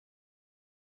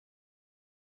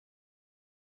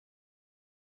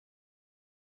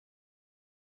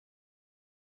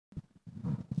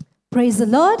Praise the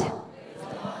Lord.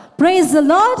 Praise the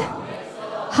Lord.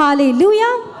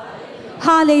 Hallelujah.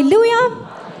 Hallelujah.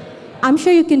 I'm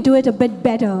sure you can do it a bit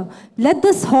better. Let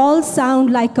this hall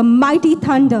sound like a mighty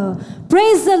thunder.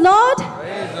 Praise the Lord.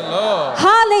 Praise the Lord.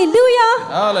 Hallelujah.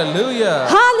 Hallelujah.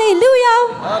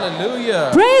 Hallelujah. Hallelujah.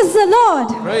 Praise the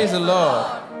Lord. Praise the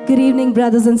Lord. Good evening,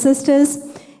 brothers and sisters.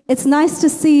 It's nice to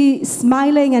see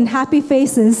smiling and happy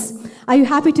faces. Are you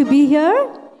happy to be here?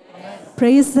 Yes.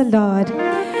 Praise the Lord.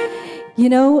 You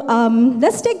know,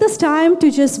 let's take this time to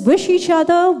just wish each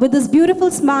other with this beautiful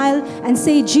smile and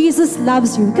say, Jesus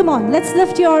loves you. Come on, let's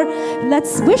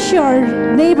wish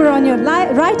your neighbor on your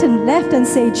right and left and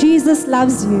say, Jesus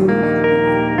loves you.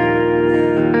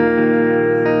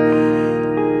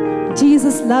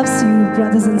 Jesus loves you,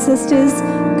 brothers and sisters.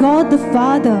 God the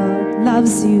Father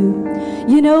loves you.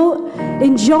 You know,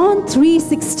 in John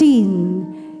 3:16,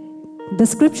 the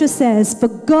scripture says, for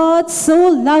God so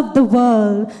loved the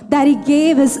world that he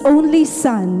gave his only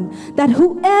Son, that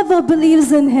whoever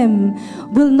believes in him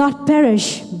will not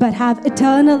perish but have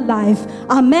eternal life.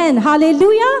 Amen.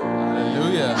 Hallelujah.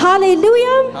 Hallelujah.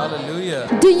 Hallelujah.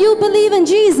 Hallelujah. Do you believe in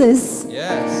Jesus?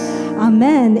 Yes.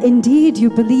 Amen. Indeed, you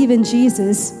believe in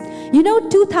Jesus. You know,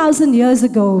 2,000 years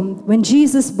ago, when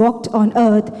Jesus walked on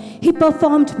earth, he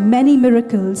performed many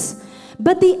miracles.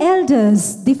 But the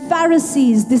elders, the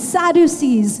Pharisees, the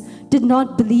Sadducees did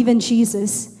not believe in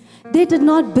Jesus. They did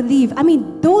not believe. I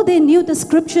mean, though they knew the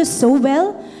scriptures so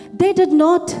well, they did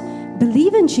not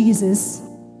believe in Jesus.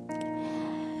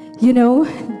 You know,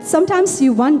 sometimes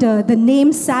you wonder, the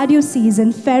name Sadducees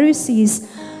and Pharisees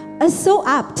are so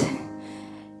apt.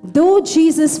 Though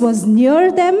Jesus was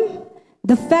near them,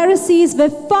 the Pharisees were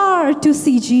far to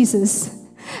see Jesus.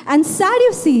 And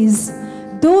Sadducees,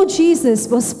 though Jesus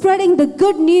was spreading the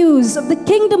good news of the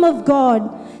kingdom of God,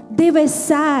 they were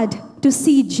sad to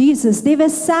see Jesus. They were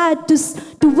sad to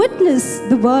witness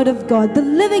the word of God, the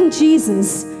living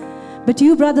Jesus. But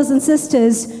you, brothers and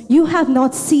sisters, you have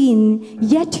not seen,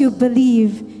 yet you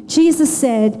believe. Jesus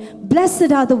said,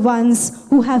 blessed are the ones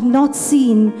who have not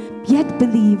seen, yet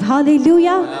believe.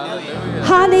 Hallelujah. Hallelujah.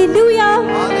 Hallelujah.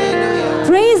 Hallelujah.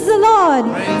 Praise the Lord.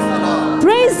 Praise the Lord.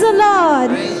 Praise the Lord.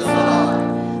 Praise the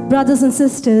Lord. Brothers and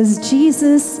sisters,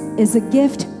 Jesus is a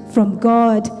gift from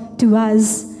God to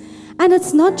us. And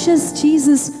it's not just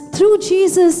Jesus. Through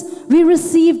Jesus, we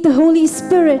receive the Holy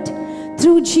Spirit.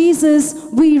 Through Jesus,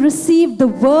 we receive the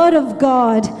Word of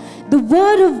God. The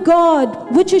Word of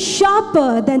God, which is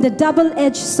sharper than the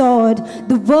double-edged sword.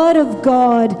 The Word of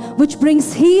God, which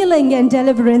brings healing and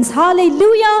deliverance.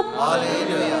 Hallelujah.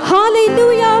 Hallelujah.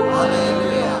 Hallelujah.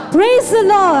 Hallelujah. Praise the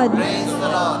Lord. Praise the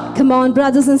Lord. Come on,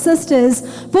 brothers and sisters.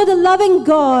 For the loving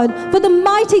God, for the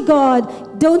mighty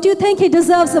God, don't you think he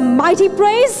deserves a mighty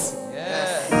praise?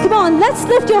 Yes. Come on, let's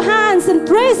lift your hands and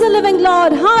praise the living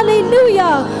Lord.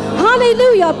 Hallelujah.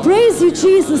 Hallelujah. Praise you,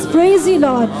 Jesus. Praise you,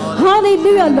 Lord.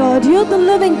 Hallelujah, Lord. You're the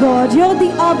living God. You're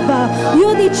the Abba.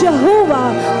 You're the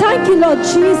Jehovah. Thank you, Lord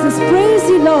Jesus. Praise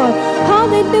you, Lord.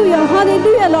 Hallelujah.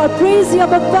 Hallelujah, Lord. Praise you,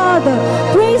 Abba Father.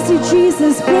 Praise you,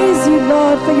 Jesus. Praise you,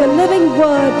 Lord, for your living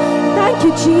word. Thank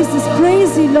you, Jesus.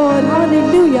 Praise you, Lord.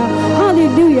 Hallelujah.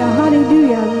 Hallelujah.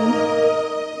 Hallelujah.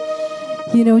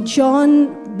 You know,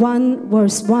 John 1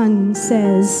 verse 1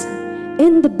 says,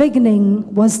 in the beginning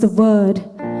was the Word.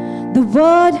 The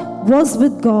Word was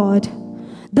with God.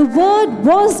 The Word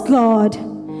was God.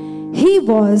 He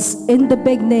was in the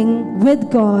beginning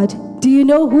with God. Do you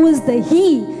know who is the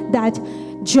He that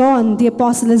John the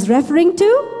Apostle is referring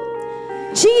to?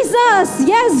 Jesus.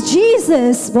 Yes,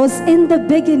 Jesus was in the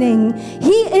beginning.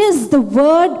 He is the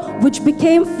Word which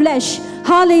became flesh.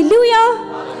 Hallelujah.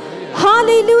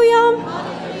 Hallelujah.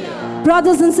 Hallelujah.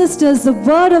 Brothers and sisters, the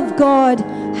Word of God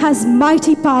has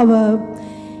mighty power.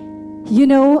 You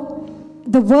know,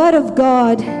 the Word of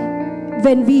God,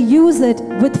 when we use it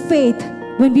with faith,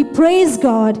 when we praise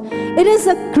God, it is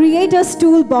a creator's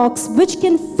toolbox which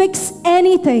can fix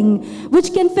anything,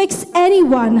 which can fix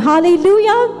anyone.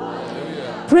 Hallelujah.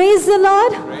 Hallelujah. Praise the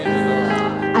Lord. Praise the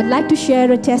Lord. I'd like to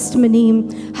share a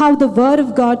testimony how the Word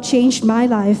of God changed my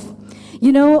life.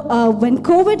 You know, when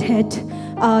COVID hit,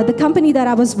 the company that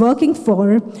I was working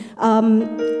for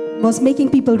was making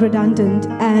people redundant,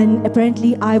 and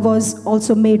apparently I was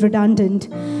also made redundant.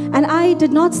 And I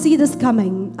did not see this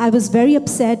coming. I was very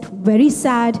upset, very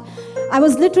sad. I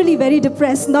was literally very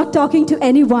depressed, not talking to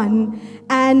anyone.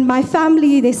 And my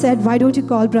family, they said, why don't you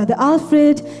call Brother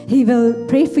Alfred? He will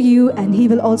pray for you, and he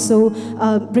will also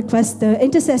request the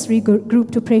intercessory group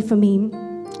to pray for me.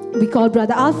 We called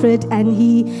Brother Alfred, and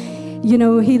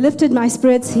he lifted my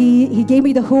spirits. He gave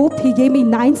me the hope. He gave me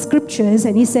 9 scriptures,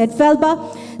 and he said,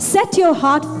 Felba, set your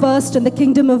heart first on the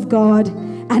kingdom of God,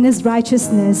 and His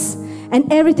righteousness,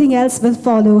 and everything else will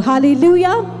follow.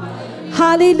 Hallelujah.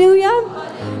 Hallelujah.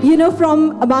 You know,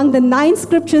 from among the 9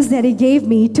 scriptures that He gave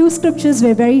me, 2 scriptures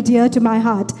were very dear to my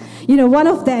heart. You know, one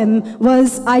of them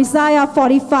was Isaiah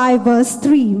 45 verse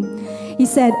 3. He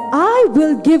said, I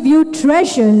will give you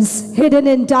treasures hidden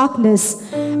in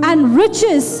darkness and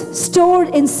riches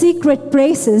stored in secret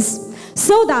places,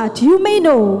 so that you may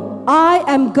know I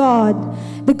am God,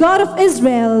 the God of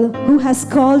Israel, who has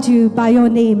called you by your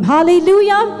name.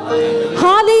 Hallelujah. Hallelujah.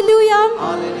 Hallelujah.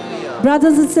 Hallelujah.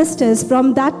 Brothers and sisters,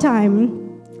 from that time,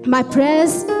 my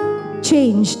prayers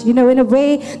changed, you know, in a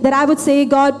way that I would say,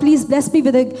 God, please bless me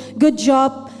with a good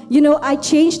job. You know, I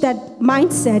changed that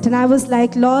mindset, and I was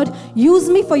like, Lord, use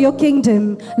me for your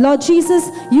kingdom. Lord Jesus,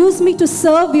 use me to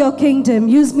serve your kingdom.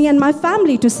 Use me and my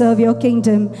family to serve your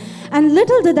kingdom. And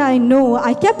little did I know,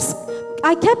 I kept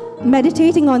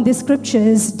meditating on these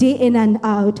scriptures day in and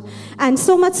out. And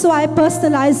so much so I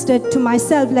personalized it to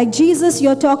myself. Like, Jesus,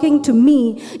 you're talking to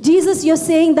me. Jesus, you're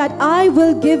saying that I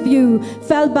will give you,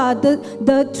 Felba,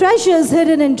 the treasures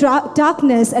hidden in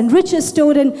darkness and riches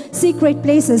stored in secret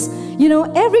places. You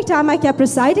know, every time I kept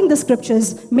reciting the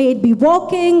scriptures, may it be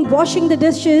walking, washing the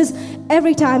dishes,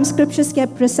 every time scriptures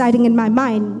kept reciting in my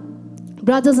mind.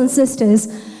 Brothers and sisters,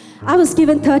 I was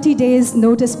given 30 days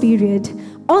notice period.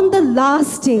 On the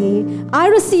last day, I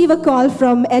receive a call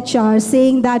from HR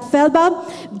saying that,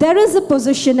 Felba, there is a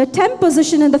position, a temp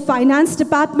position in the finance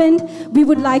department. We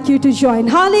would like you to join.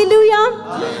 Hallelujah.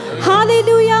 Hallelujah.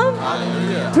 Hallelujah.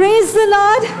 Hallelujah. Praise the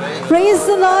Lord. Praise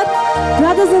the Lord.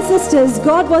 Brothers and sisters,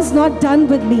 God was not done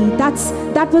with me.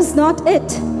 That was not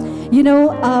it. You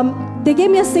know, they gave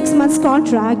me a 6 months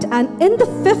contract, and in the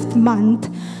 5th month,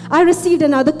 I received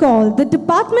another call. The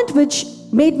department which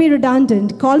made me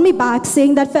redundant called me back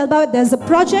saying that, Felba, there's a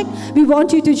project, we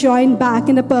want you to join back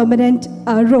in a permanent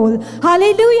role.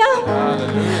 Hallelujah.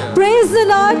 Hallelujah. Praise the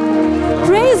Lord.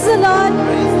 Praise the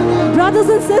Lord. Brothers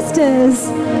and sisters,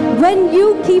 when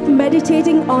you keep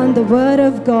meditating on the word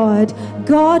of God,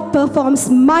 God performs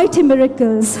mighty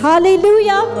miracles.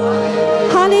 Hallelujah.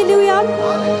 Hallelujah.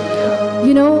 Hallelujah.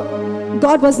 You know,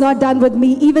 God was not done with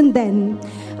me even then.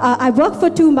 I worked for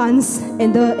 2 months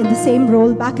in the same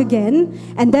role back again,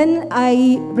 and then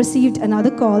I received another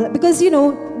call because, you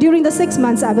know, during the 6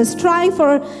 months I was trying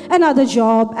for another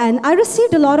job, and I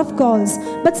received a lot of calls,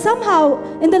 but somehow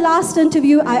in the last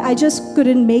interview I just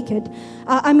couldn't make it.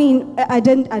 I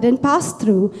didn't pass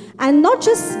through, and not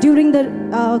just during the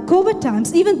COVID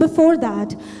times, even before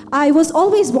that, I was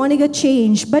always wanting a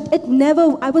change, but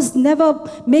I was never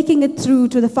making it through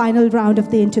to the final round of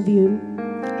the interview.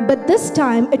 But this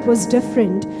time it was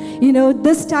different. You know,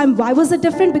 this time, why was it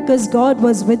different? Because God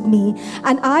was with me,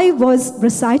 and I was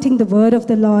reciting the word of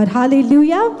the Lord.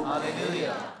 Hallelujah.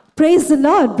 Hallelujah. Praise the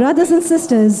Lord. Brothers and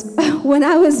sisters, when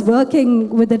I was working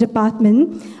with the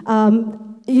department,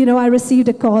 you know, I received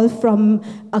a call from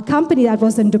a company that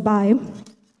was in Dubai.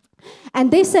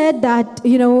 And they said that,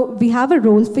 you know, we have a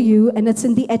role for you, and it's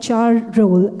in the HR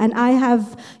role. And I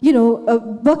have, you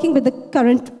know, working with the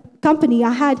current company, I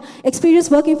had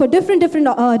experience working for different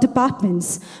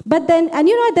departments. But then, and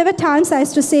you know, there were times I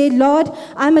used to say, Lord,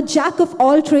 I'm a jack of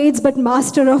all trades, but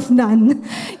master of none,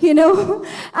 you know.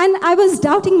 And I was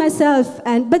doubting myself,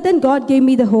 but then God gave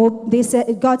me the hope.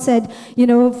 God said, you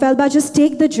know, Felba, just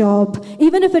take the job,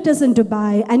 even if it is in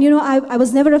Dubai. And you know, I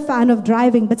was never a fan of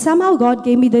driving, but somehow God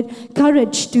gave me the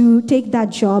courage to take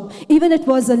that job, even if it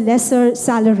was a lesser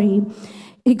salary.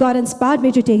 God inspired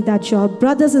me to take that job.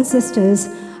 Brothers and sisters,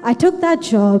 I took that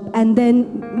job, and then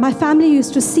my family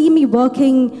used to see me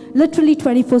working literally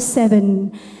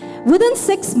 24/7. Within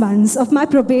 6 months of my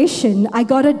probation, I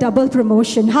got a double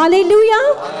promotion. Hallelujah.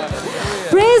 Hallelujah.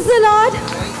 Praise the Lord.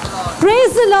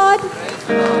 Praise the Lord.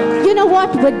 You know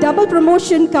what? With double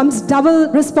promotion comes double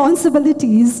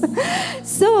responsibilities.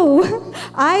 So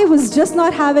I was just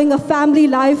not having a family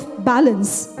life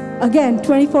balance. Again,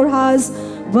 24 hours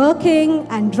working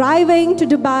and driving to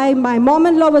Dubai. My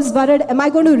mom-in-law was worried, am I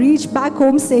going to reach back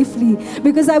home safely?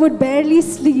 Because I would barely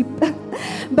sleep.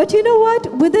 But you know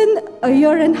what? Within a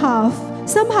year and a half,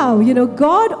 somehow, you know,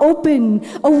 God opened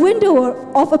a window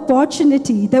of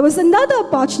opportunity. There was another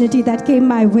opportunity that came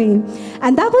my way.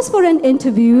 And that was for an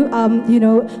interview, you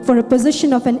know, for a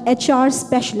position of an HR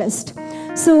specialist.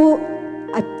 So,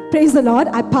 praise the Lord,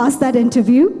 I passed that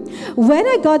interview. When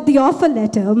I got the offer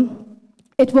letter,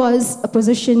 it was a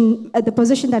position, the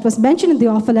position that was mentioned in the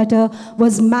offer letter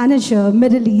was manager,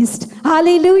 Middle East.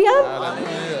 Hallelujah.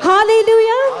 Hallelujah.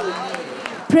 Hallelujah.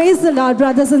 Hallelujah. Praise the Lord,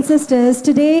 brothers and sisters.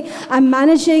 Today, I'm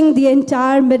managing the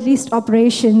entire Middle East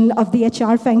operation of the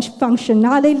HR function.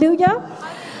 Hallelujah.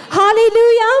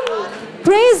 Hallelujah.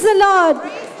 Praise the Lord.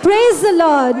 Praise the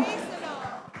Lord.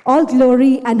 All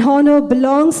glory and honor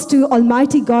belongs to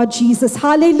Almighty God Jesus.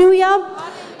 Hallelujah.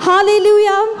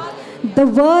 Hallelujah. The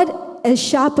word is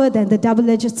sharper than the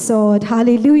double-edged sword.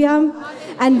 Hallelujah.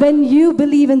 And when you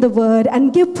believe in the word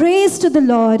and give praise to the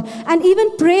Lord and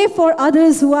even pray for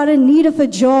others who are in need of a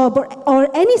job or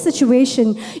any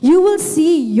situation, you will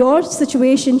see your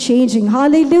situation changing.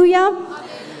 Hallelujah.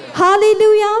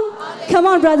 Hallelujah. Come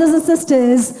on, brothers and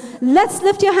sisters. Let's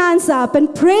lift your hands up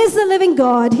and praise the living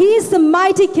God. He is the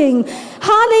mighty King.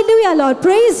 Hallelujah, Lord.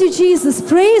 Praise you, Jesus.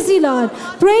 Praise you, Lord.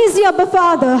 Praise you, Abba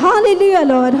Father. Hallelujah,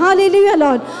 Lord. Hallelujah,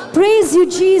 Lord. Praise you,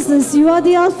 Jesus. You are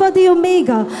the Alpha, the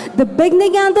Omega, the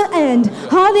beginning and the end.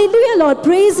 Hallelujah, Lord.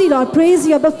 Praise you, Lord. Praise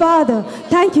you, Abba Father.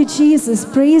 Thank you, Jesus.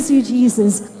 Praise you,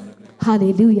 Jesus.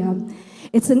 Hallelujah.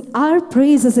 Our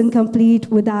praise is incomplete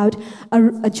without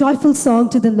a joyful song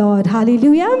to the Lord.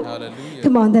 Hallelujah. Hallelujah.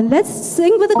 Come on, then let's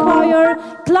sing with the choir.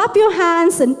 Clap your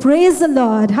hands and praise the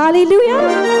Lord.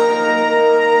 Hallelujah.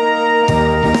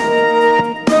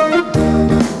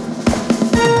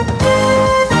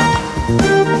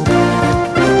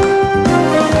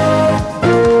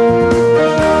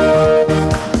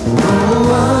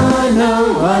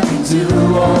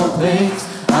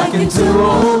 I can do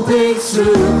all things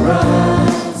through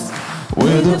Christ.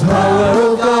 With the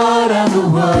power of God and the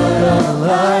word of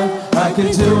life, I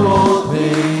can do all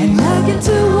things. And I can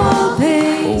do all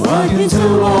things. Oh, I can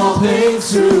do all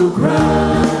things through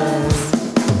Christ.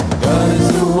 God is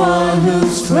the one who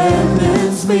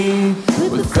strengthens me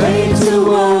with faith to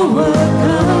overcome.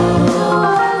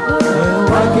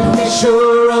 And I can be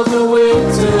sure of the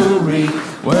victory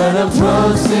when I'm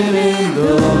trusting in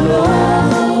the Lord.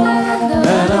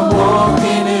 And I'm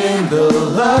walking in the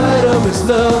light of His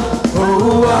love.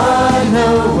 Oh, I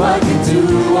know I can do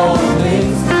all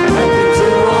things. I can do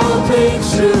all things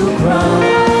through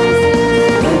Christ.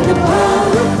 With the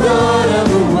power of God and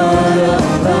the word of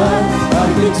life, I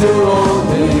can do all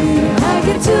things. I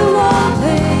can do all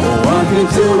things. Oh, I can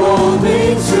do all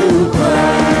things through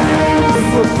Christ. He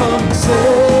will come and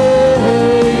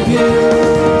save you.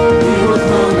 He will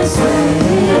come and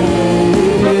save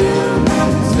you.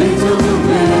 Stay till the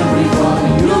very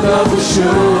morning. Your God will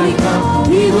surely come.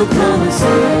 He will come and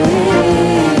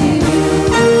save you.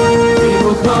 He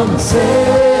will come and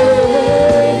save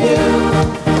you.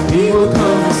 He will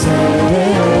come and save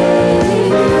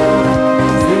you.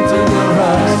 Stay till the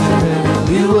rising heaven.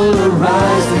 He will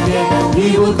arise again. He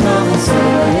will come and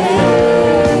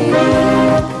save you.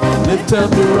 Lift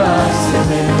up your eyes to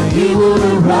Him. He will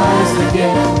arise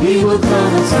again. He will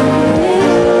come and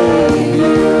save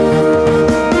you.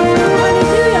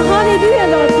 Hallelujah,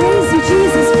 Lord. Praise you,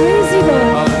 Jesus. Praise you,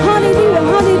 Lord. Hallelujah,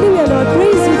 hallelujah, Lord.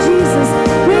 Praise you, Jesus.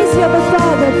 Praise you, Abba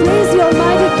Father. Praise you,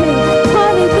 Almighty King.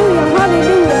 Hallelujah,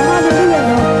 hallelujah, hallelujah,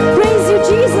 Lord. Praise you,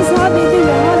 Jesus.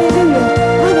 Hallelujah, hallelujah.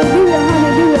 Hallelujah,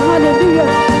 hallelujah, hallelujah.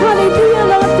 Hallelujah,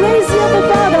 Lord. Praise you, Abba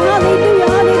Father. Hallelujah,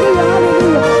 hallelujah,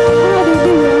 hallelujah.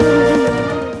 Hallelujah,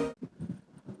 hallelujah.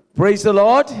 Praise the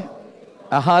Lord.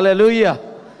 Hallelujah.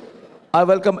 I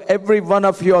welcome every one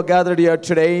of you are gathered here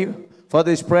today for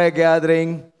this prayer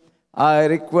gathering. I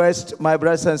request my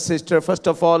brothers and sisters, first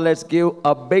of all, let's give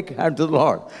a big hand to the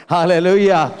Lord.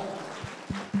 Hallelujah.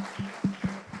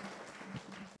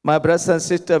 My brothers and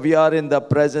sisters, we are in the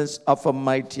presence of a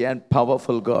mighty and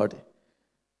powerful God.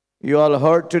 You all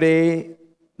heard today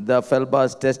the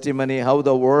Felba's testimony, how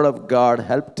the word of God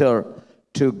helped her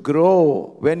to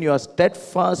grow. When you are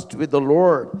steadfast with the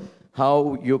Lord,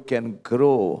 how you can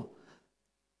grow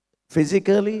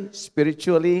physically,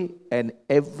 spiritually, and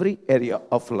every area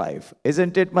of life.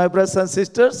 Isn't it, my brothers and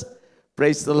sisters?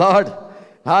 Praise the Lord.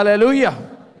 Hallelujah.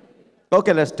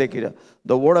 Okay, let's take it.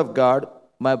 The Word of God,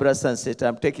 my brothers and sisters,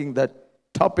 I'm taking that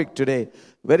topic today.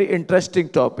 Very interesting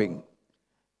topic.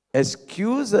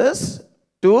 Excuses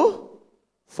to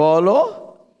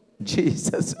follow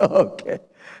Jesus. Okay.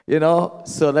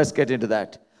 So let's get into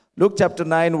that. Luke chapter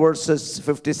 9, verses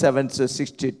 57 to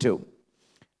 62.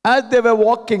 As they were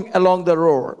walking along the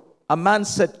road, a man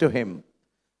said to him,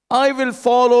 I will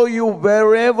follow you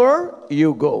wherever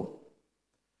you go.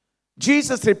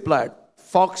 Jesus replied,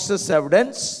 foxes have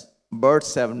dens,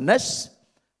 birds have nests,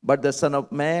 but the Son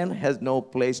of Man has no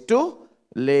place to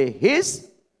lay his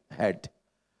head.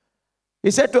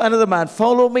 He said to another man,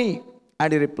 follow me.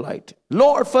 And he replied,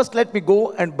 Lord, first let me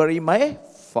go and bury my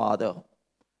father.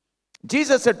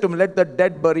 Jesus said to him, let the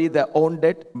dead bury their own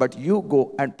dead, but you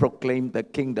go and proclaim the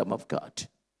kingdom of God.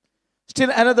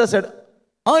 Still another said,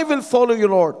 I will follow you,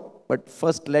 Lord, but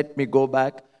first let me go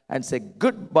back and say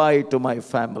goodbye to my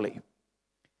family.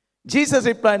 Jesus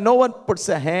replied, no one puts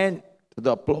a hand to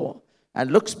the plow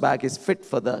and looks back is fit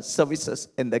for the services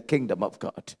in the kingdom of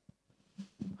God.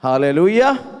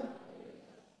 Hallelujah.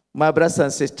 My brothers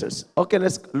and sisters. Okay,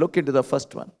 let's look into the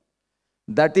first one.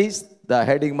 That is the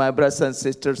heading, my brothers and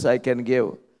sisters, I can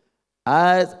give.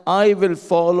 As I will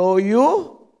follow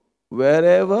you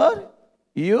wherever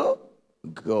you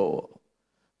go.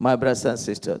 My brothers and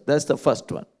sisters. That's the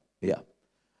first one. Yeah.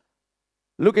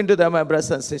 Look into that, my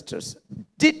brothers and sisters.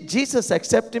 Did Jesus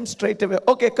accept him straight away?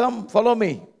 Okay, come, follow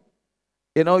me.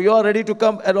 You know, you are ready to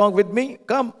come along with me?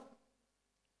 Come.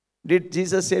 Did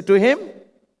Jesus say to him?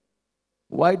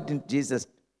 Why didn't Jesus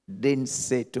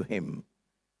say to him?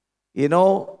 You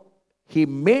know, he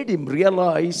made him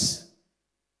realize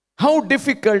how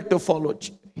difficult to follow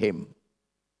him.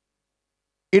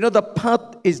 You know, the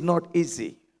path is not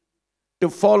easy. To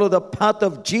follow the path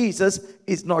of Jesus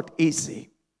is not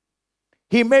easy.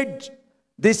 He made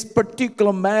this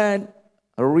particular man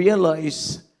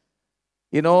realize,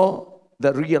 you know,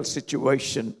 the real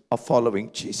situation of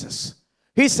following Jesus.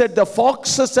 He said, the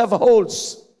foxes have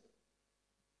holes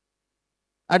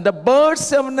and the birds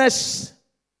have nests,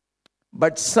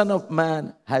 but Son of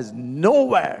Man has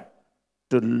nowhere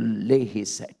to lay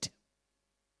his head.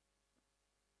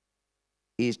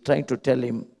 He is trying to tell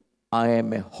him, I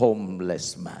am a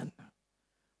homeless man.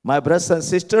 My brothers and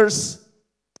sisters,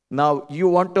 now you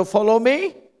want to follow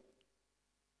me?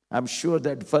 I'm sure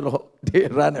that fellow, they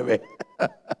ran away.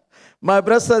 My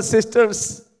brothers and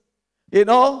sisters, you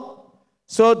know,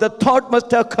 so the thought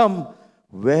must have come,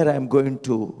 where I'm going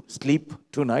to sleep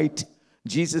tonight.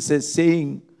 Jesus is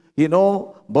saying, you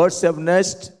know, birds have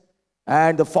nests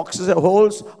and the foxes have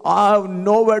holes. I have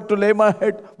nowhere to lay my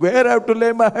head. Where I have to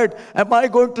lay my head? Am I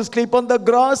going to sleep on the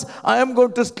grass? I am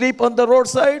going to sleep on the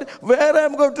roadside. Where I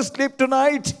am going to sleep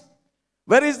tonight?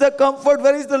 Where is the comfort?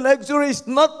 Where is the luxury?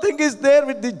 Nothing is there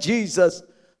with the Jesus.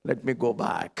 Let me go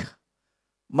back.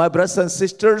 My brothers and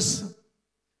sisters,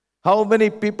 how many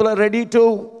people are ready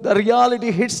to? The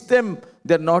reality hits them.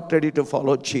 They're not ready to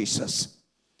follow Jesus.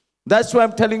 That's why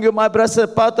I'm telling you, my brothers, the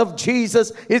path of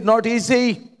Jesus is not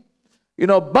easy. You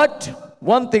know, but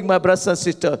one thing, my brothers and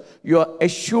sisters, you are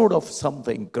assured of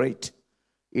something great.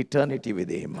 Eternity with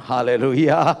him.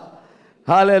 Hallelujah.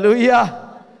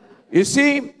 Hallelujah. You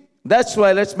see, that's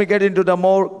why let me get into the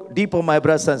more deeper, my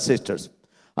brothers and sisters.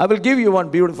 I will give you one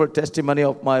beautiful testimony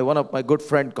of one of my good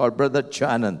friend called Brother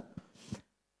Janan.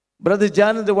 Brother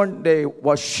Janan, the one day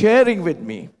was sharing with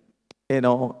me. You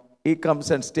know, he comes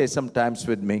and stays sometimes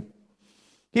with me.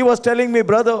 He was telling me,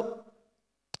 brother,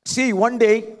 see, one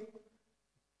day,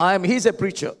 he's a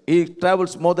preacher. He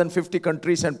travels more than 50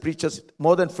 countries and preaches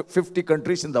more than 50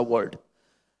 countries in the world.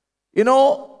 You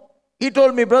know, he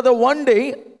told me, brother, one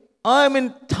day, I'm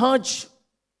in Taj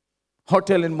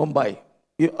Hotel in Mumbai.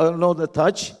 You all know the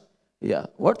Taj? Yeah.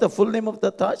 What's the full name of the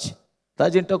Taj?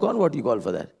 Taj Intercon? What do you call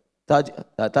for that?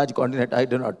 Taj Continent? I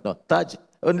do not know. Taj.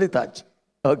 Only Taj.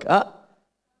 Okay. Huh?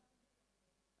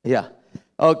 Yeah.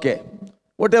 Okay.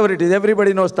 Whatever it is,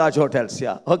 everybody knows Taj Hotels.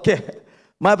 Yeah. Okay.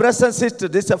 My brothers and sisters,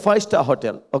 this is a 5-star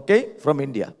hotel. Okay. From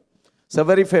India. So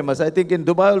very famous. I think in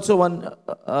Dubai also one,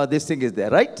 this thing is there,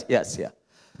 right? Yes. Yeah.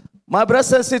 My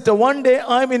brothers and sisters, one day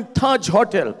I'm in Taj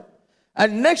Hotel.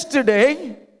 And next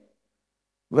day,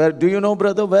 where do you know,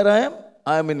 brother, where I am?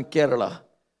 I'm in Kerala.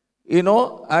 You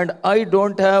know, and I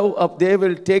don't have, they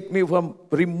will take me from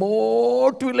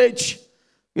remote village.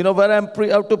 You know, where I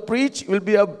have to preach will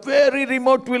be a very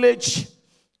remote village.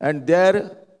 And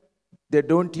there, they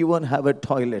don't even have a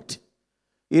toilet.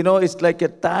 You know, it's like a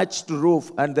thatched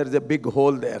roof and there's a big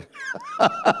hole there.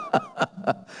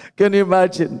 Can you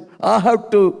imagine? I have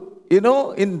to, you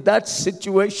know, in that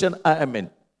situation I am in.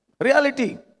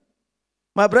 Reality.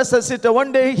 My brother said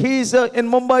one day he's in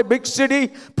Mumbai, big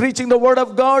city, preaching the word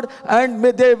of God, and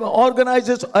they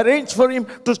organizers arranged for him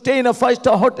to stay in a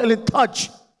 5-star hotel in Taj.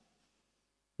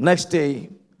 Next day,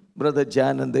 Brother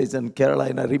Janand is in Kerala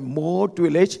in a remote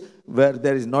village where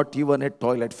there is not even a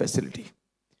toilet facility.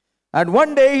 And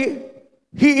one day,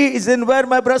 he is in where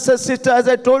my brother and sister, as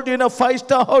I told you, in a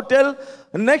 5-star hotel.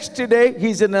 Next day,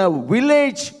 he's in a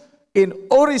village in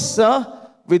Orissa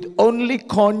with only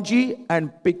congee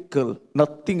and pickle.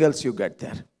 Nothing else you get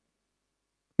there.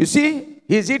 You see,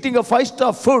 he's eating a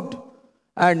 5-star food.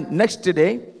 And next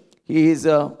day, he is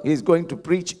going to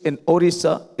preach in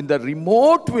Orissa, in the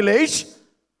remote village,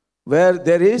 where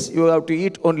you have to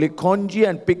eat only congee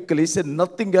and pickle. He said,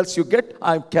 nothing else you get.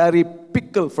 I carry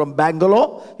pickle from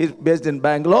Bangalore. He's based in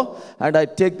Bangalore. And I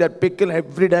take that pickle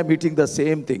every day. I'm eating the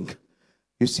same thing.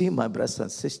 You see, my brothers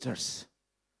and sisters.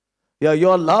 Yeah, you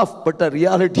all laugh, but the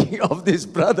reality of this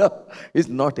brother is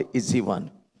not an easy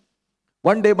one.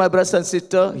 One day, my brother and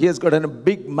sister, he has got a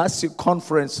big, massive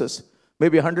conferences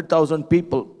maybe 100,000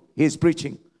 people he is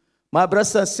preaching. My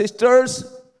brothers and sisters,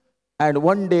 and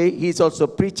one day he is also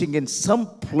preaching in some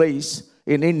place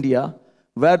in India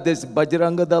where there's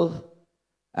Bajrangadal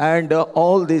and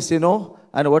all this, and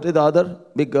what is the other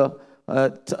big,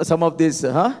 some of these,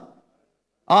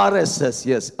 RSS,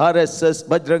 yes, RSS,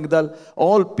 Bajrangadal,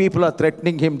 all people are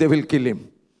threatening him, they will kill him.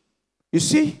 You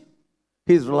see,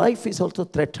 his life is also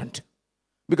threatened.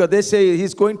 Because they say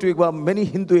he's going to many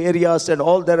Hindu areas and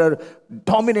all that are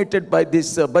dominated by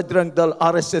this Bajrangadal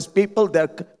RSS people. They're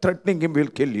threatening him, will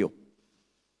kill you.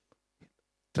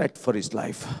 Threat for his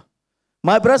life.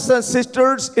 My brothers and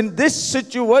sisters, in this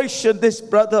situation, this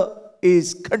brother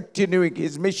is continuing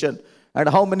his mission. And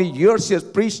how many years he has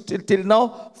preached till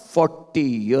now? 40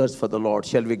 years for the Lord.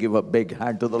 Shall we give a big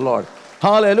hand to the Lord?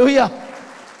 Hallelujah.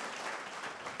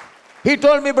 He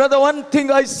told me, brother, one thing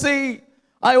I see.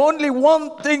 Only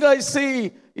one thing I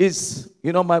see is,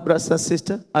 my brothers and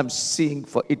sisters, I'm seeing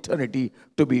for eternity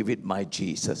to be with my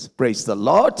Jesus. Praise the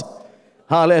Lord.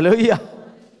 Hallelujah.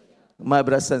 My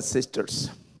brothers and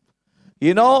sisters.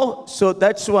 So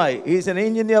that's why he's an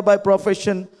engineer by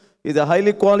profession. He's a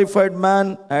highly qualified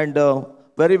man and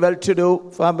very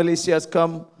well-to-do families he has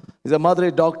come. He's a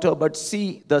mother doctor, but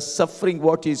see the suffering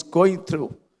what he's going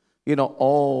through.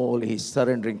 All he's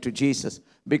surrendering to Jesus.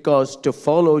 Because to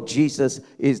follow Jesus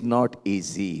is not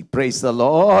easy. Praise the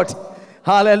Lord.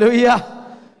 Hallelujah.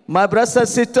 My brothers and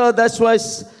sisters, that's why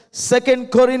 2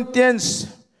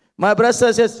 Corinthians, my brothers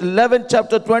says 11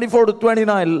 chapter 24 to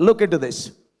 29. Look into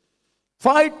this.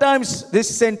 5 times,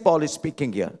 this St. Paul is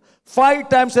speaking here. 5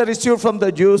 times I received from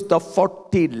the Jews the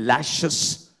 40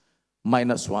 lashes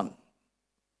minus 1.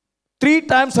 3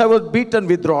 times I was beaten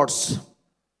with rods.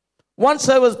 Once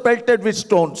I was pelted with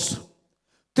stones.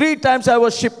 3 times I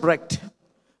was shipwrecked.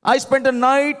 I spent a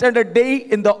night and a day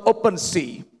in the open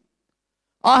sea.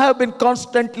 I have been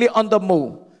constantly on the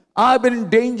move. I have been in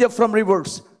danger from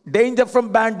rivers, danger from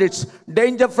bandits,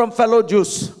 danger from fellow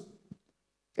Jews,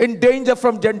 in danger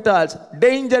from Gentiles,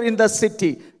 danger in the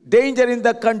city, danger in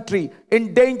the country,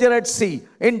 in danger at sea,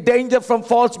 in danger from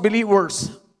false believers.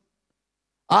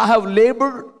 I have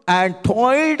labored and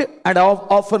toiled and I have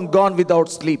often gone without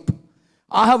sleep.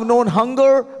 I have known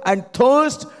hunger and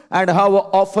thirst and have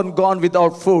often gone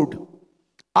without food.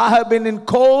 I have been in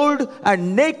cold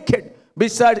and naked.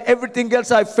 Besides everything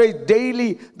else, I face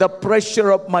daily the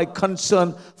pressure of my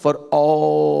concern for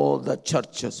all the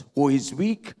churches. Who is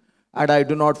weak and I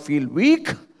do not feel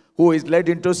weak? Who is led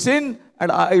into sin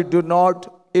and I do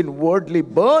not inwardly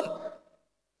burn?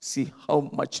 See how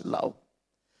much love,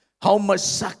 how much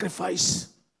sacrifice.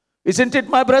 Isn't it,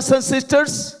 my brothers and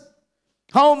sisters?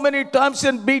 How many times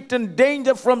in beaten,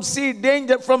 danger from sea,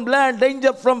 danger from land,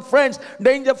 danger from friends,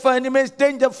 danger from enemies,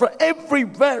 danger from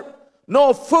everywhere.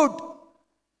 No food,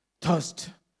 thirst,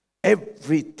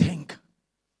 everything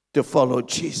to follow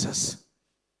Jesus.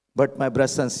 But my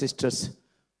brothers and sisters,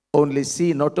 only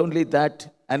see, not only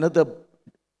that, another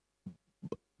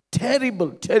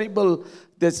terrible,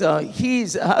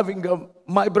 he's having,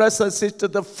 my brothers and sisters,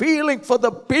 the feeling for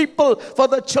the people, for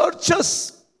the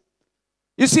churches.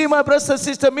 You see, my brother and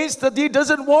sister, means that he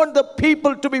doesn't want the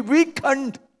people to be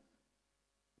weakened.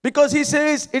 Because he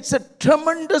says, it's a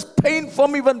tremendous pain for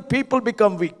me when people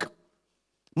become weak.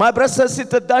 My brother and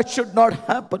sister, that should not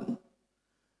happen.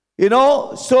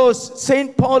 So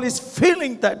St. Paul is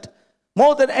feeling that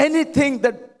more than anything,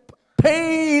 that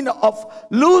pain of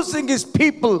losing his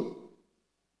people.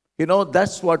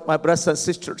 That's what, my brothers and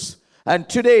sisters. And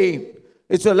today,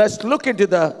 so let's look into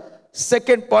the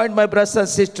second point, my brothers and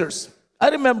sisters. I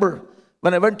remember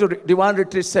when I went to Divine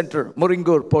Retreat Center,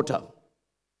 Muringur, Pota.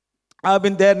 I've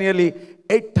been there nearly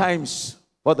 8 times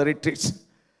for the retreats.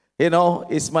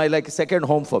 It's my second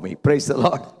home for me. Praise the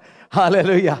Lord.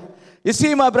 Hallelujah. You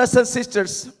see, my brothers and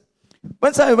sisters,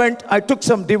 once I went, I took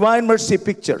some Divine Mercy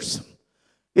pictures.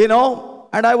 And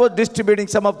I was distributing.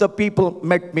 Some of the people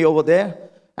met me over there.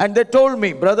 And they told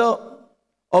me, brother,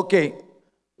 okay,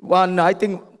 I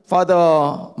think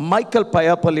Father Michael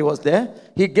Payapalli was there.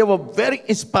 He gave a very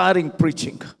inspiring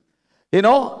preaching,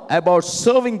 about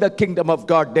serving the kingdom of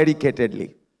God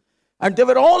dedicatedly. And they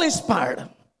were all inspired.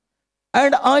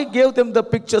 And I gave them the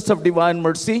pictures of Divine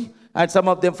Mercy, and some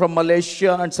of them from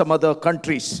Malaysia and some other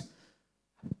countries.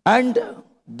 And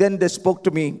then they spoke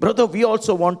to me, brother, we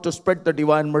also want to spread the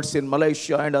Divine Mercy in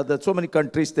Malaysia and so many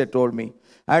countries, they told me.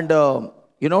 And,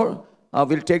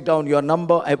 we'll take down your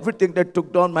number, everything that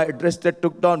took down, my address that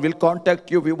took down, we'll contact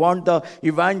you. We want the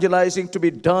evangelizing to be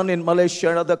done in Malaysia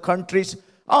and other countries.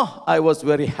 I was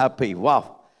very happy.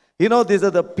 Wow. These are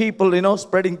the people,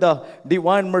 spreading the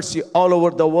Divine Mercy all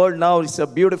over the world now. It's a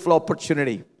beautiful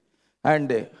opportunity.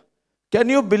 And Can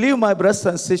you believe, my brothers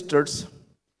and sisters,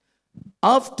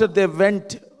 after they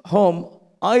went home,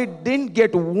 I didn't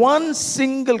get one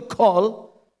single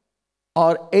call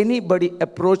or anybody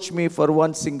approached me for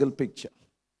one single picture.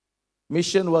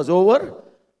 Mission was over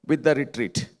with the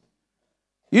retreat.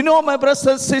 You know, my brothers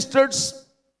and sisters,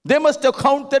 they must have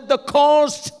counted the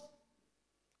cost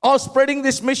of spreading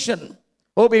this mission.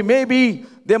 Oh, maybe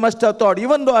they must have thought,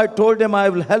 even though I told them I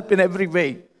will help in every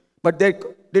way, but they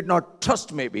did not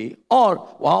trust maybe.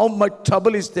 Or how much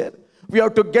trouble is there? We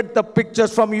have to get the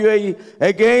pictures from UAE.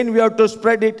 Again, we have to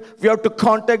spread it. We have to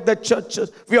contact the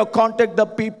churches. We have to contact the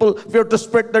people. We have to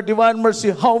spread the divine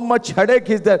mercy. How much headache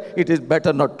is there? It is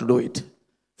better not to do it.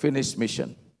 Finish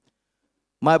mission.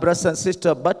 My brothers and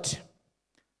sisters, but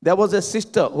there was a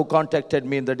sister who contacted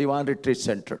me in the Divine Retreat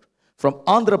Center from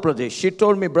Andhra Pradesh. She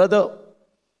told me, brother,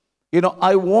 you know,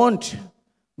 I want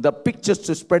the pictures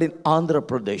to spread in Andhra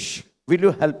Pradesh. Will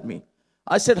you help me?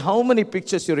 I said, how many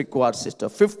pictures you require, sister?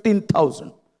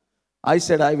 15,000. I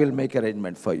said, I will make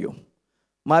arrangement for you.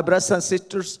 My brothers and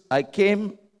sisters, I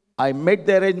came, I made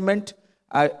the arrangement,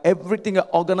 everything I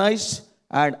organized,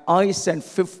 and I sent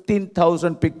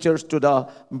 15,000 pictures to the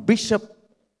bishop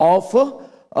of,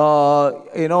 the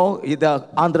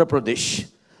Andhra Pradesh.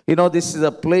 You know, this is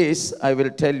a place, I will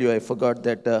tell you, I forgot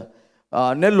that,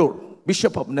 Nellore,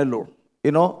 Bishop of Nellore.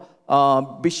 You know,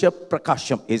 Bishop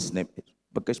Prakasham, his name is.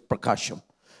 Because Prakasham,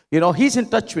 you know, he's in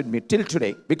touch with me till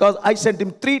today, because I sent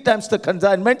him 3 times the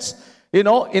consignments, you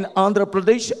know, in Andhra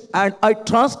Pradesh, and I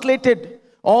translated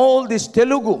all this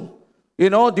Telugu, you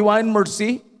know, Divine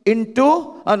Mercy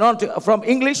into, from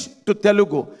English to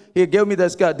Telugu. He gave me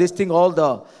this thing, all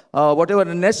the, whatever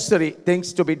necessary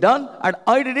things to be done, and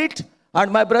I did it. And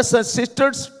my brothers and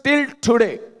sisters, till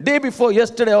today, day before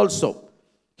yesterday also,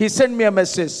 he sent me a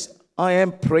message. I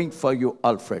am praying for you,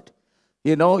 Alfred.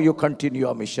 You know, you continue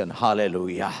your mission.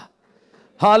 Hallelujah.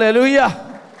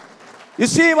 Hallelujah. You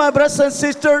see, my brothers and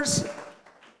sisters,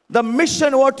 the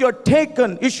mission what you are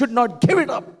taken, you should not give it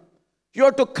up. You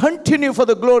have to continue for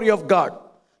the glory of God.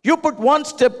 You put 1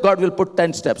 step, God will put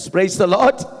 10 steps. Praise the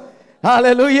Lord.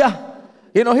 Hallelujah.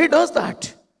 You know, He does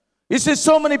that. You see,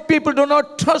 so many people do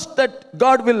not trust that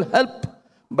God will help.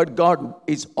 But God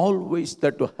is always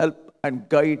there to help and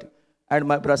guide. And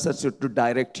my brothers and sisters, to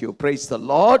direct you. Praise the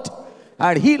Lord.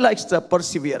 And He likes the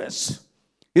perseverance.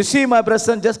 You see, my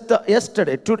brethren, just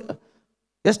yesterday,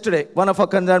 one of our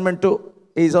consignment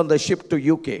is on the ship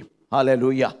to UK.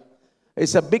 Hallelujah.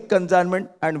 It's a big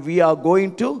consignment, and we are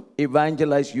going to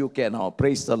evangelize UK now.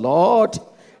 Praise the Lord.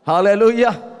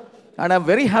 Hallelujah. And I'm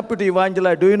very happy to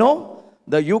evangelize. Do you know?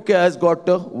 The UK has got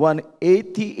one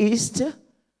atheist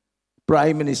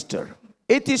prime minister.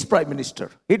 Atheist prime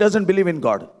minister. He doesn't believe in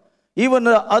God. Even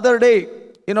the other day,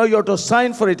 you know, you have to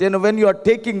sign for it. You know, when you are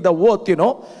taking the oath, you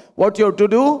know, what you have to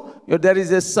do, there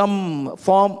is some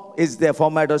form, is there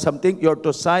format or something, you have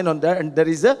to sign on that, and there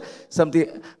is something,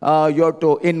 you have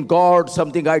to, in God,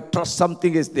 something, I trust,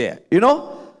 something is there. You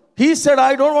know, he said,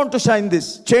 I don't want to sign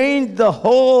this. Change the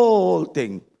whole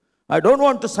thing. I don't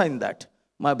want to sign that.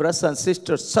 My brothers and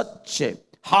sisters, such a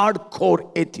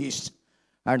hardcore atheist.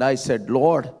 And I said,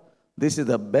 Lord, this is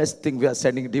the best thing. We are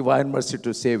sending divine mercy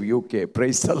to save UK.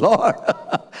 Praise the Lord.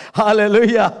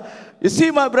 Hallelujah. You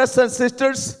see, my brothers and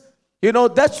sisters, you know,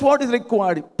 that's what is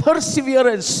required.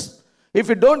 Perseverance. If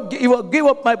you don't give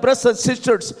up, my brothers and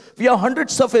sisters, we have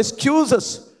hundreds of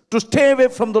excuses to stay away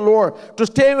from the Lord, to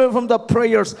stay away from the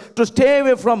prayers, to stay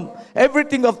away from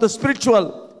everything of the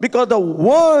spiritual, because the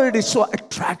world is so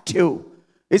attractive.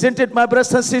 Isn't it, my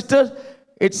brothers and sisters?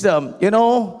 It's, you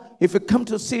know, if you come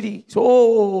to the city,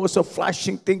 so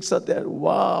flashing things are there.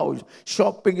 Wow,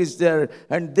 shopping is there.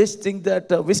 And this thing that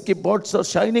whiskey bottles are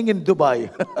shining in Dubai.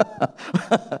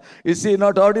 You see,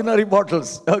 not ordinary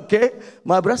bottles. Okay?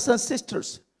 My brothers and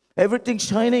sisters, everything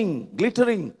shining,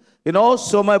 glittering. You know,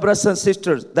 so my brothers and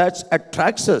sisters, that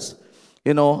attracts us.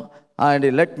 You know,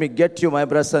 and let me get you, my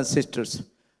brothers and sisters.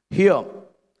 Here,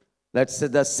 let's say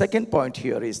the second point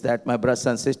here is that, my brothers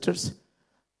and sisters,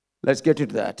 let's get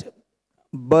into that.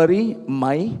 Bury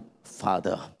my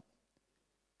father.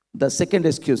 The second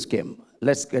excuse came.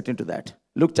 Let's get into that.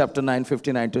 Luke chapter 9,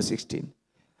 59 to 16.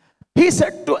 He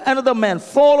said to another man,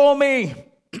 follow me.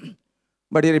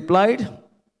 But he replied,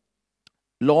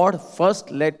 Lord,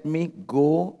 first let me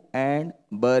go and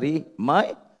bury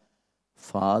my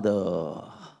father.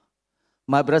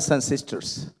 My brothers and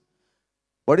sisters,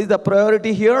 what is the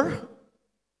priority here?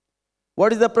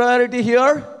 What is the priority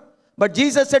here? But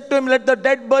Jesus said to him, let the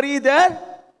dead bury their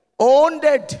own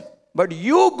dead. But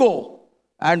you go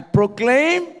and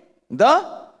proclaim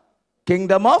the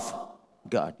kingdom of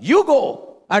God. You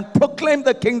go and proclaim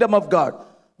the kingdom of God.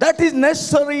 That is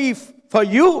necessary for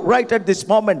you right at this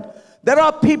moment. There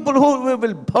are people who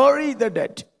will bury the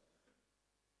dead.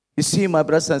 You see, my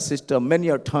brothers and sisters, many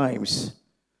a times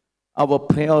our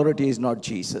priority is not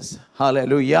Jesus.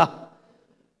 Hallelujah.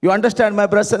 You understand, my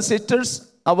brothers and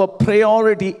sisters? Our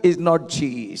priority is not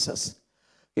Jesus.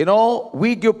 You know,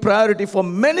 we give priority for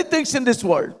many things in this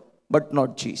world, but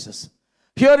not Jesus.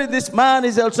 Here this man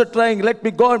is also trying, let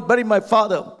me go and bury my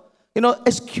father. You know,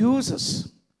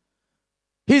 excuses.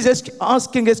 He's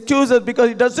asking excuses because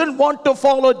he doesn't want to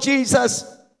follow Jesus.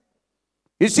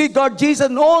 You see, Jesus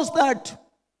knows that.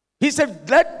 He said,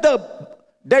 let the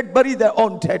dead bury their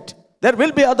own dead. There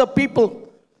will be other people.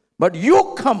 But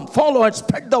you come, follow and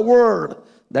spread the word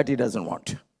that he doesn't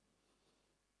want.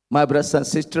 My brothers and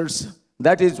sisters,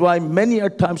 that is why many a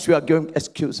times we are giving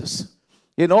excuses.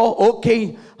 You know,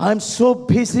 okay, I'm so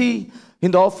busy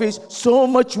in the office, so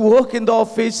much work in the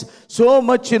office, so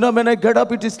much, you know, when I get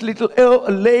up, it is little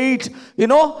late. You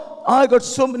know, I got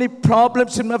so many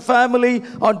problems in my family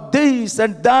on this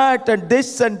and that and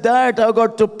this and that. I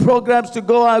got to programs to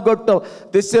go. I got to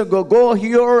this go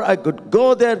here. I could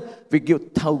go there. We give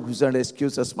 1,000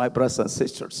 excuses, my brothers and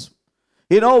sisters.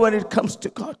 You know, when it comes to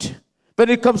God, when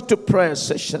it comes to prayer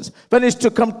sessions, when it's to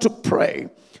come to pray,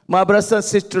 my brothers and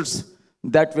sisters,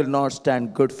 that will not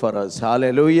stand good for us.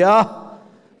 Hallelujah.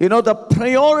 You know, the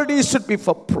priority should be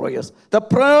for prayers. The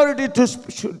priority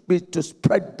should be to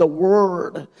spread the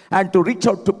word and to reach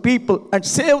out to people and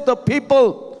save the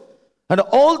people. And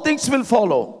all things will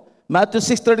follow. Matthew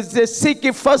 6:30 says, seek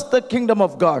ye first the kingdom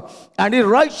of God and his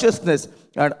righteousness,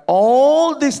 and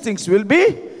all these things will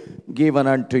be given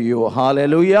unto you.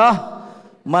 Hallelujah.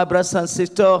 My brothers and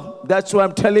sisters, that's why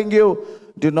I'm telling you,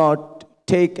 do not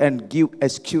take and give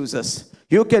excuses.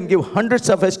 You can give hundreds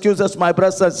of excuses, my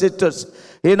brothers and sisters,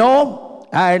 you know,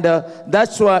 and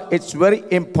that's why it's very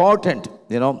important,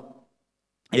 you know.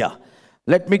 Yeah,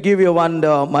 let me give you one,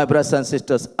 my brothers and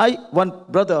sisters. One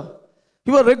brother,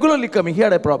 he was regularly coming. He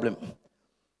had a problem.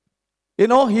 You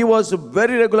know, he was a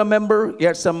very regular member. He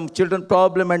had some children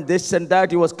problem and this and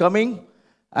that. He was coming,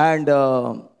 and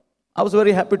I was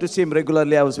very happy to see him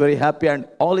regularly. I was very happy, and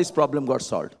all his problem got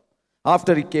solved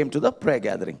after he came to the prayer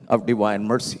gathering of Divine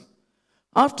Mercy.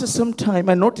 After some time,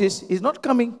 I noticed he's not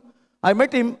coming. I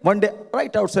met him one day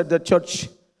right outside the church.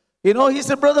 You know, he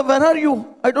said, brother, where are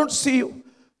you? I don't see you.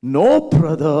 No,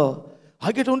 brother.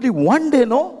 I get only one day,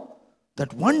 no?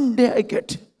 That one day I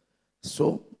get.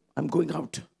 So I'm going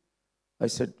out. I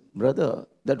said, brother,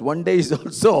 that one day is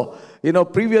also, you know,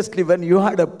 previously when you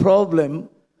had a problem,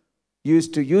 you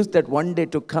used to use that one day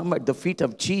to come at the feet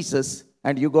of Jesus,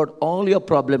 and you got all your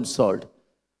problems solved.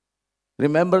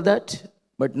 Remember that?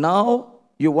 But now,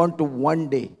 you want to one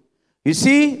day. You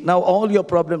see, now all your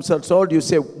problems are solved. You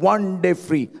say, one day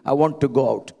free. I want to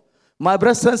go out. My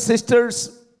brothers and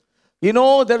sisters, you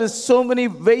know, there is so many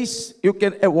ways you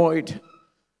can avoid.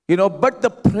 You know, but the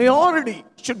priority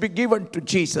should be given to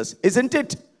Jesus, isn't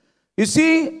it? You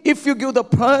see, if you give the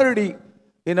priority,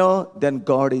 you know, then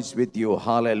God is with you.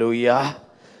 Hallelujah.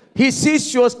 He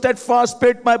sees your steadfast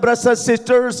spirit, my brothers and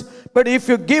sisters. But if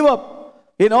you give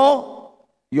up, you know,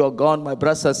 you are gone, my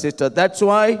brothers and sisters. That's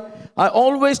why I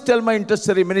always tell my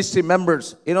intercessory ministry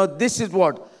members, you know, this is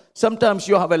what, sometimes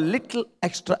you have a little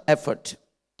extra effort.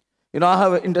 You know, I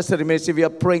have an intercessory ministry. We are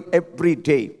praying every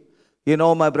day. You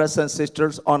know, my brothers and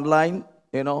sisters, online,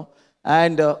 you know.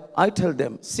 And I tell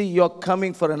them, see, you're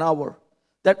coming for an hour.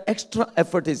 That extra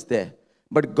effort is there.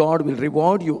 But God will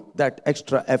reward you that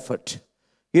extra effort.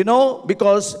 You know,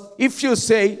 because if you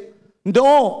say,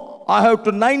 no, I have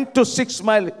to 9 to 6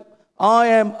 mile. I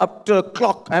am up to a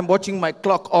clock. I am watching my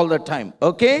clock all the time.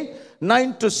 Okay?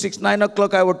 9 to 6. 9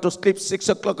 o'clock I want to sleep. 6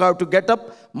 o'clock I have to get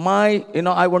up.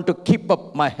 I want to keep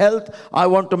up my health. I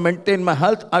want to maintain my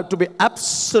health. I have to be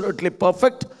absolutely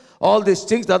perfect. All these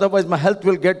things. Otherwise my health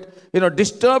will get,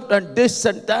 disturbed, and this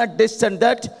and that, this and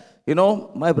that. You know,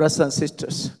 my brothers and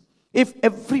sisters. If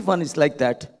everyone is like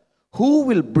that, who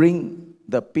will bring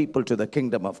the people to the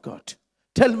kingdom of God?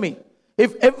 Tell me.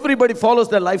 If everybody follows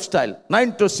their lifestyle,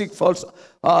 9 to 6 false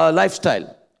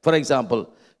lifestyle, for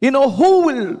example, who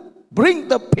will bring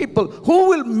the people? Who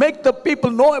will make the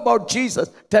people know about Jesus?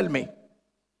 Tell me.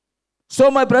 So,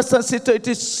 my brothers and sisters, it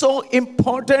is so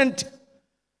important.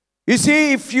 You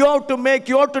see, if you have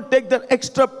to take that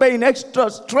extra pain,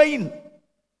 extra strain.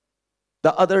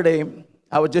 The other day,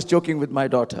 I was just joking with my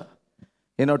daughter.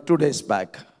 2 days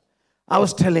back, I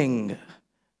was telling.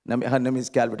 Her name is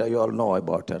Calvita. You all know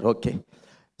about her. Okay.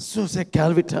 So say,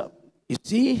 Calvita, you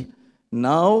see,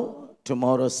 now,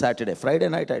 tomorrow, Saturday. Friday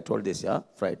night, I told this, yeah?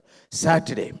 Friday.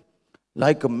 Saturday.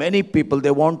 Like many people, they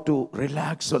want to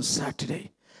relax on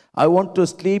Saturday. I want to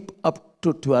sleep up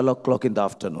to 12 o'clock in the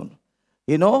afternoon.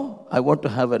 I want to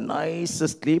have a nice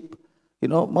sleep.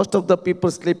 Most of the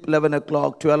people sleep 11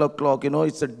 o'clock, 12 o'clock.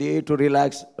 It's a day to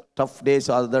relax, tough days,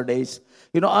 other days.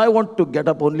 I want to get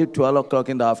up only 12 o'clock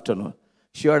in the afternoon.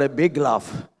 She had a big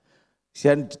laugh. She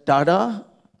said, Dada,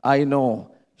 I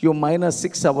know, you minus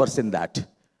 6 hours in that.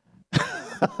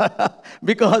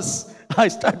 Because I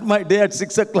start my day at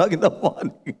 6 o'clock in the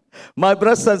morning. My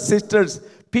brothers and sisters,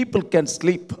 people can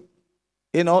sleep.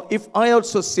 If I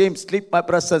also sleep, my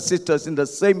brothers and sisters, in the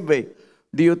same way,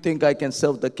 do you think I can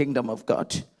serve the kingdom of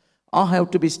God? I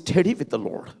have to be steady with the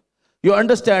Lord. You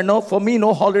understand, no? For me,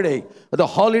 no holiday. The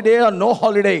holiday or no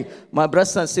holiday, my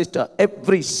brothers and sisters,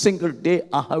 every single day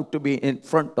I have to be in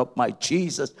front of my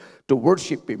Jesus to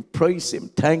worship Him, praise Him,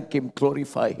 thank Him,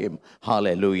 glorify Him.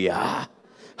 Hallelujah.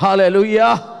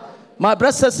 Hallelujah. My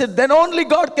brothers and sisters, then only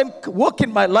God can work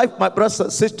in my life, my brothers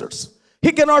and sisters.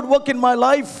 He cannot work in my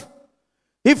life.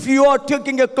 If you are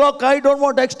taking a clock, I don't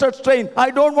want extra strain.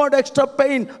 I don't want extra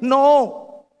pain.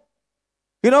 No.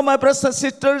 My brothers and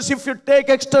sisters, if you take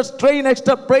extra strain,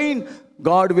 extra pain,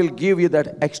 God will give you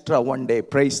that extra one day.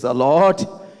 Praise the Lord.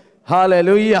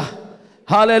 Hallelujah.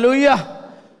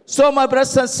 Hallelujah. So my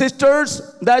brothers and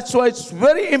sisters, that's why it's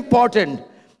very important,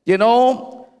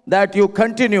 that you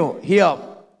continue here.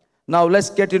 Now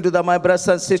let's get into my brothers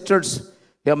and sisters.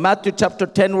 Here, Matthew chapter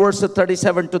 10, verses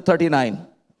 37 to 39.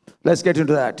 Let's get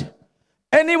into that.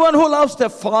 Anyone who loves their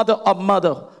father or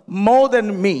mother more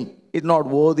than me is not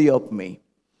worthy of me.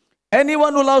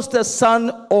 Anyone who loves their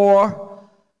son or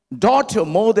daughter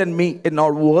more than me is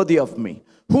not worthy of me.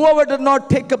 Whoever does not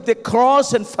take up the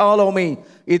cross and follow me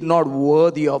is not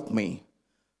worthy of me.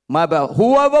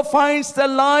 Whoever finds their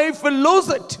life will lose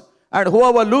it, and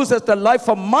whoever loses their life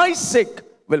for my sake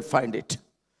will find it.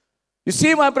 You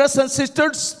see, my brothers and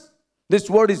sisters, this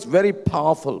word is very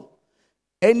powerful.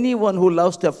 Anyone who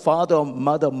loves their father or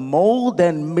mother more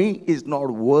than me is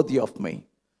not worthy of me.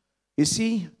 You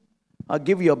see, I'll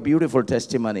give you a beautiful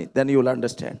testimony, then you will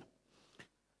understand.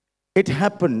 It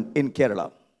happened in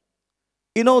Kerala.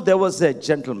 There was a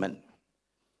gentleman.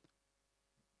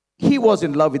 He was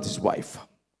in love with his wife.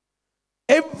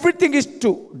 Everything is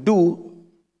to do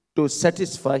to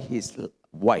satisfy his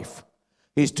wife.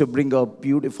 He is to bring her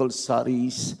beautiful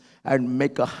saris and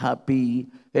make her happy.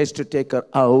 He has to take her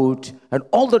out. And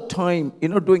all the time,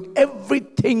 doing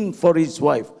everything for his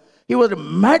wife. He was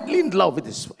madly in love with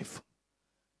his wife.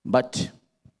 But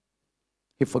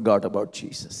he forgot about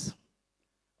Jesus.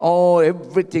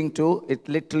 Everything to it,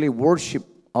 literally worship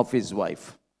of his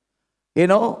wife.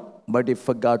 But he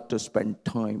forgot to spend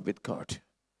time with God.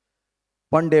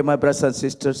 One day, my brothers and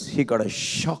sisters, he got a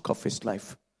shock of his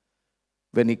life.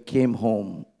 When he came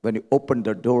home, when he opened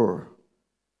the door,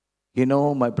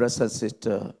 my brothers and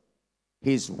sisters,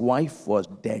 his wife was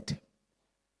dead.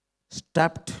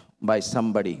 Stabbed by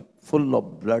somebody, full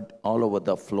of blood all over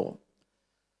the floor.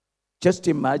 Just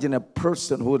imagine a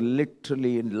person who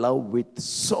literally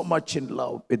so much in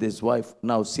love with his wife,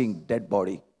 now seeing dead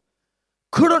body.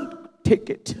 Couldn't take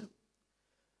it.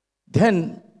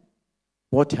 Then,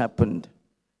 what happened?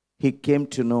 He came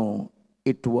to know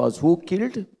it was who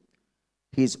killed?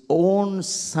 His own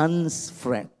son's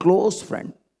friend, close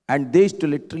friend. And they used to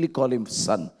literally call him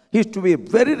son. He used to be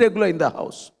very regular in the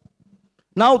house.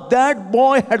 Now that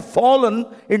boy had fallen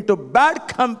into bad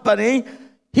company.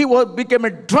 He became a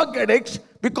drug addict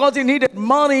because he needed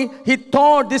money. He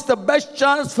thought this is the best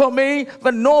chance for me.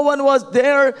 When no one was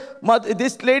there,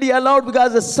 this lady allowed,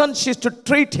 because the son, she used to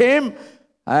treat him.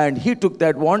 And he took the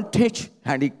advantage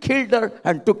and he killed her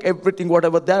and took everything,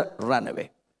 whatever there, ran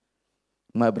away.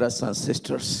 My brothers and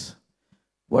sisters,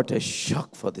 what a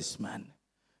shock for this man.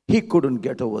 He couldn't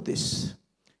get over this.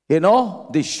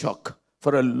 This shock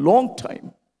for a long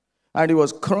time. And he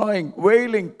was crying,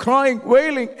 wailing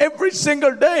every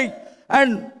single day.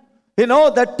 And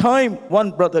that time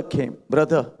one brother came.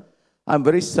 Brother, I'm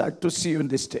very sad to see you in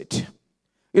this state.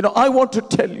 I want to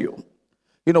tell you,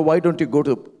 why don't you go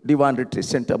to Divine Retreat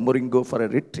Center, Moringo, for a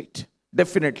retreat?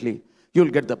 Definitely,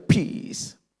 you'll get the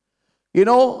peace.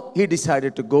 He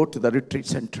decided to go to the retreat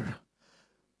center.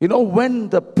 When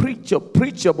the preacher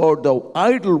preached about the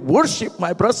idol worship,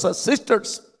 my brothers and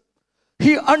sisters,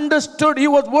 he understood he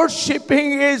was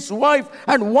worshiping his wife,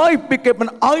 and wife became an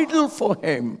idol for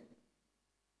him.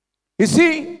 You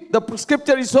see, the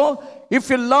scripture is so,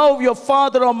 if you love your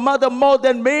father or mother more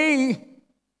than me,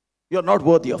 you're not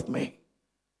worthy of me.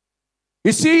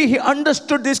 You see, he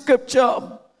understood this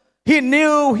scripture. He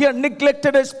knew he had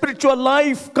neglected his spiritual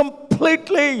life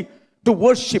completely to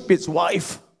worship his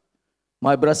wife.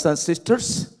 My brothers and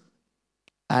sisters,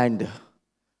 and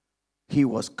he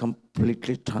was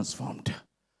completely transformed.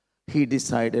 He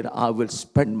decided, I will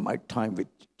spend my time with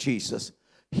Jesus.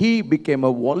 He became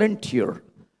a volunteer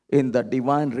in the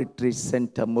Divine Retreat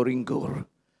Center, Moringur,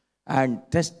 and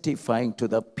testifying to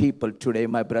the people today,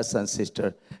 my brothers and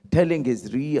sisters, telling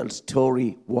his real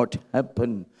story, what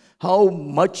happened, how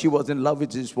much he was in love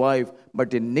with his wife,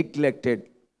 but he neglected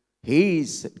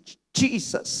his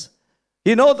Jesus.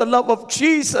 You know, the love of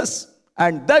Jesus.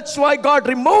 And that's why God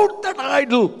removed that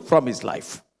idol from his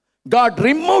life. God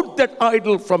removed that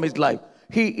idol from his life.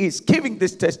 He is giving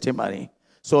this testimony.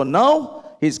 So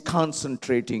now he's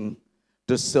concentrating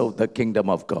to serve the kingdom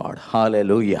of God.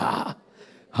 Hallelujah.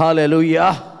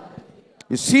 Hallelujah.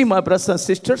 You see, my brothers and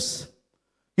sisters,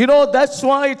 you know, that's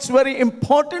why it's very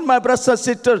important, my brothers and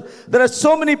sisters. There are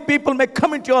so many people may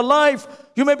come into your life.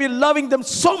 You may be loving them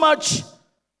so much.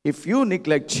 If you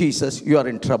neglect Jesus, you are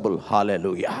in trouble.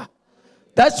 Hallelujah.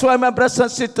 That's why, my brothers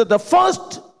and sisters, the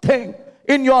first thing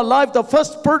in your life, the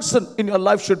first person in your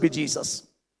life should be Jesus.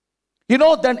 You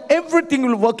know, then everything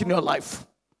will work in your life.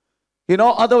 You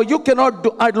know, otherwise you cannot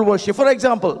do idol worship. For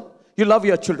example, you love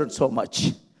your children so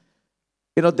much.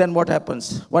 You know, then what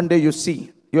happens? One day you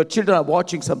see your children are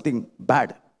watching something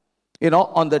bad, you know,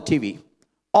 on the TV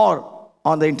or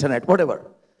on the internet, whatever.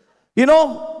 You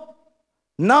know,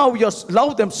 now you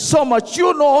love them so much,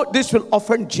 you know this will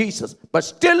offend Jesus. But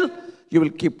still, you will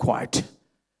keep quiet,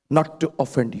 not to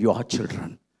offend your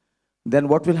children. Then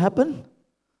what will happen?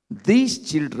 These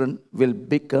children will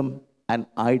become an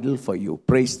idol for you.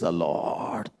 Praise the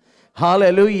Lord.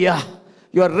 Hallelujah.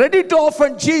 You are ready to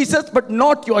offend Jesus, but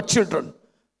not your children.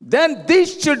 Then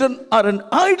these children are an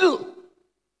idol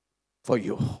for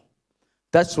you.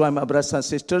 That's why, my brothers and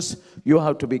sisters, you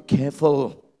have to be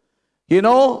careful. You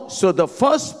know, so the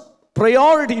first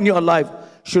priority in your life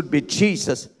should be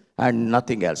Jesus and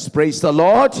nothing else. Praise the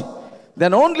Lord.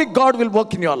 Then only God will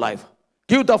work in your life.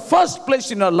 Give the first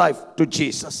place in your life to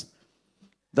Jesus.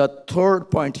 The third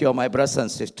point here, my brothers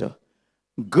and sisters,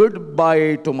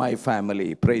 goodbye to my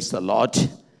family. Praise the Lord.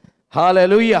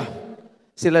 Hallelujah.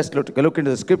 See, let's look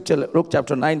into the scripture, Luke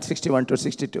chapter 9, 61 to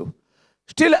 62.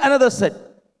 Still another said,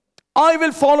 I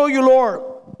will follow you, Lord.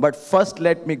 But first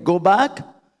let me go back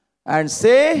and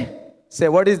say,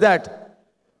 what is that?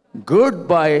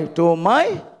 Goodbye to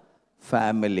my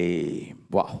family.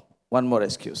 Wow. One more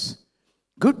excuse.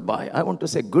 Goodbye. I want to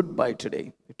say goodbye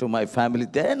today to my family.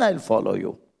 Then I'll follow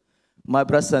you. My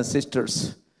brothers and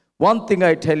sisters, one thing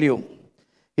I tell you,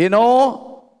 you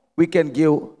know, we can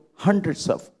give hundreds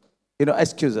of,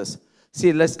 excuses.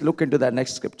 See, let's look into that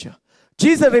next scripture.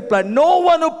 Jesus replied, no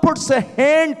one who puts a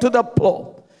hand to the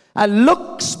plow and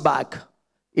looks back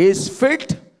is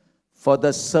fit for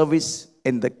the service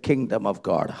in the kingdom of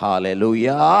God.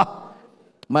 Hallelujah.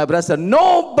 My brother,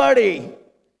 nobody,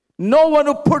 no one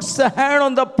who puts a hand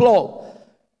on the plow.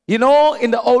 You know,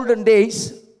 in the olden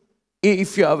days,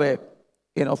 if you have a,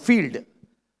 field,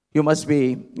 you must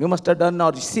have done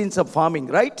or seen some farming,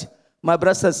 right? My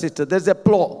brothers and sisters, there's a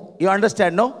plow. You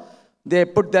understand, no? They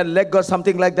put their leg or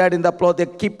something like that in the plow. They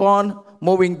keep on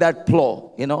moving that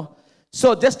plow,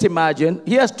 So just imagine,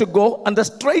 he has to go on the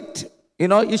straight,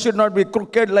 he should not be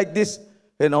crooked like this,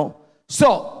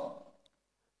 So,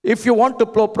 if you want to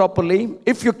plow properly,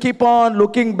 if you keep on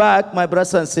looking back, my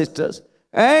brothers and sisters,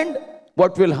 and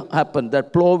what will happen?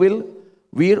 That plow will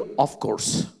veer off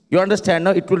course. You understand,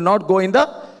 no? It will not go in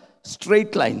the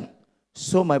straight line.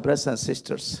 So, my brothers and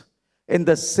sisters, in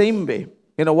the same way,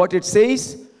 what it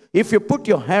says? If you put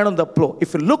your hand on the plow,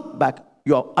 if you look back,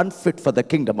 you are unfit for the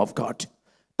kingdom of God.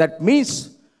 That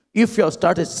means if you have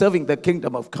started serving the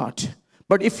kingdom of God,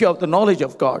 but if you have the knowledge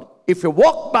of God, if you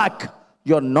walk back,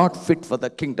 you are not fit for the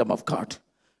kingdom of God.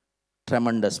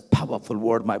 Tremendous, powerful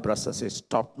word, my brothers, it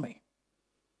stopped me.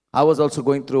 I was also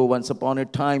going through, once upon a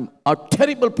time, a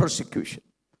terrible persecution.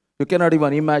 You cannot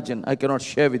even imagine. I cannot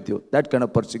share with you that kind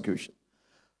of persecution.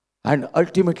 And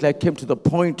ultimately, I came to the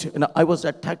point, I was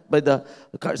attacked by the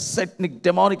satanic,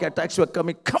 demonic attacks were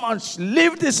coming. Come on,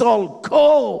 leave this all,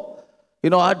 go.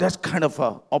 That's kind of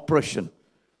an oppression.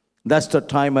 That's the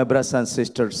time, my brothers and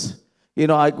sisters.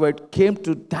 I came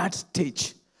to that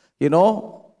stage,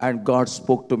 and God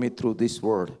spoke to me through this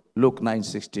word, Luke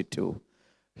 9:62.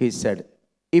 He said,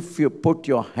 if you put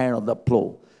your hand on the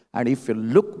plow, and if you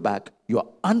look back, you are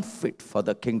unfit for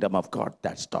the kingdom of God.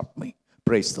 That stopped me.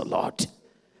 Praise the Lord.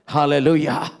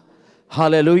 Hallelujah.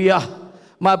 Hallelujah.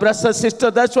 My brothers and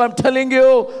sisters, that's what I'm telling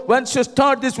you. Once you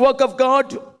start this work of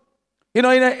God, in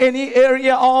any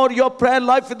area or your prayer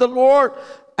life with the Lord,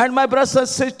 and my brothers and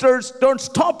sisters, don't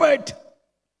stop it.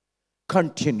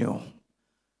 Continue.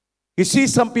 You see,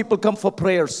 some people come for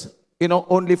prayers,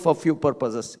 only for few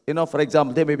purposes. For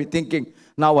example, they may be thinking,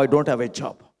 now I don't have a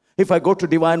job. If I go to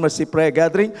Divine Mercy Prayer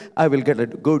Gathering, I will get a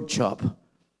good job.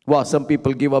 Wow, some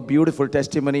people give a beautiful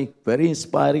testimony, very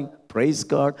inspiring. Praise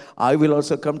God. I will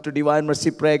also come to Divine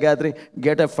Mercy Prayer Gathering,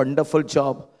 get a wonderful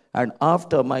job. And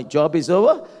after my job is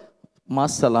over,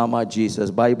 Masalama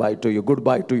Jesus, bye-bye to you,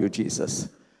 goodbye to you, Jesus.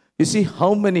 You see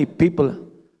how many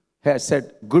people have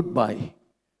said goodbye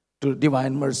to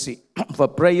Divine Mercy for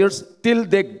prayers till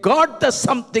they got the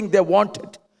something they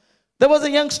wanted. There was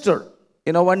a youngster,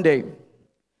 one day.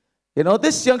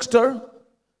 This youngster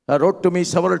wrote to me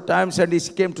several times, and he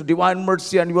came to Divine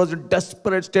Mercy, and he was in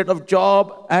desperate state of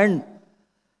job. And,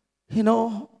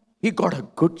 he got a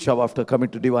good job after coming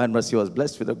to Divine Mercy. He was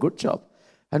blessed with a good job.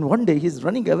 And one day he's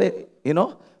running away,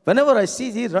 Whenever I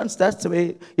see, he runs that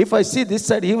way. If I see this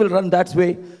side, he will run that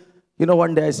way.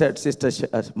 One day I said, Sister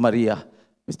Maria,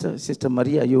 Sister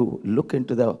Maria, you look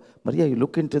into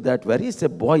that. Where is the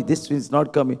boy? This is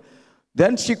not coming.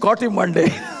 Then she caught him one day.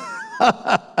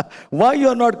 Why you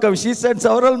are not coming? She sent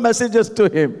several messages to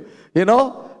him,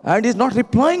 and he's not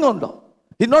replying on them.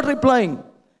 He's not replying.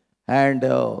 And,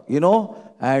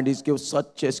 and he gives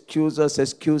such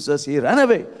excuses. He ran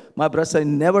away. My brother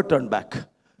never turned back.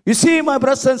 You see, my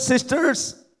brothers and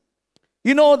sisters,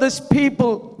 these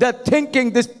people, they're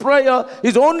thinking this prayer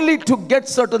is only to get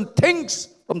certain things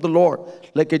from the Lord,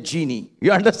 like a genie.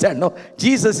 You understand? No,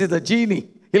 Jesus is a genie.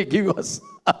 He'll give us.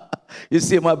 You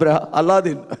see, my brother,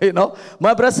 Aladdin,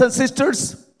 my brothers and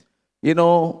sisters,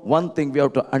 one thing we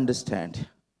have to understand.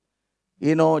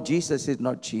 Jesus is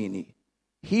not genie.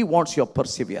 He wants your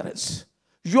perseverance.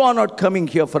 You are not coming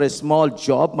here for a small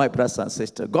job, my brothers and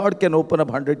sisters. God can open up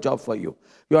 100 jobs for you.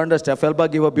 You understand? Felba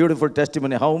gave a beautiful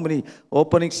testimony. How many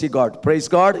openings he got? Praise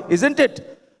God, isn't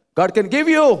it? God can give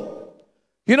you.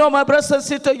 My brothers and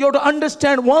sisters, you have to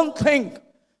understand one thing.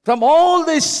 From all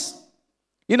this,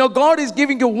 God is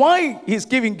giving you. Why He's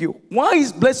giving you? Why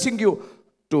He's blessing you?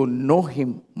 To know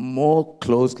Him more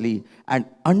closely and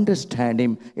understand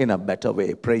Him in a better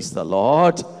way. Praise the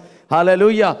Lord.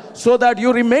 Hallelujah. So that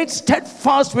you remain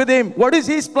steadfast with Him. What is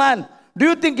His plan? Do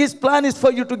you think His plan is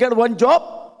for you to get one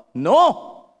job?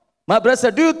 No. My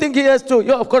brother, do you think He has to?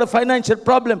 You have got a financial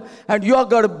problem and you have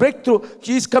got a breakthrough.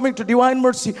 She's coming to Divine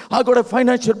Mercy. I got a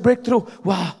financial breakthrough.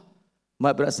 Wow.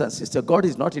 My brothers and sisters, God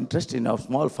is not interested in our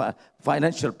small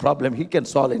financial problem. He can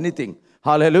solve anything.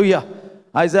 Hallelujah.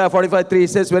 Isaiah 45:3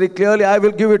 says very clearly, I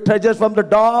will give you treasures from the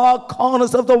dark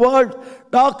corners of the world,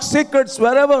 dark secrets,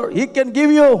 wherever He can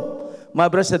give you. My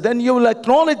brother, then you will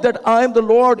acknowledge that I am the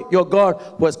Lord your God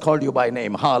who has called you by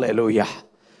name. Hallelujah.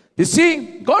 You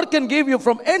see, God can give you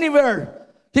from anywhere.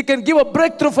 He can give a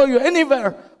breakthrough for you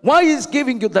anywhere. Why is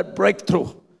giving you that breakthrough?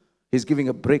 He's giving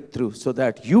a breakthrough so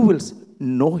that you will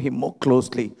know Him more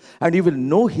closely, and you will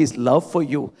know His love for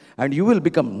you, and you will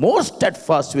become more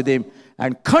steadfast with Him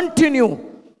and continue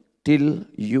till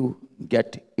you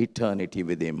get eternity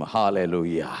with Him.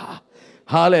 Hallelujah.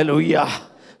 Hallelujah.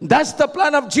 That's the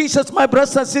plan of Jesus, my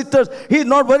brothers and sisters. He's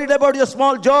not worried about your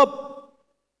small job.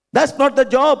 That's not the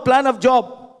plan of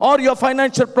job, or your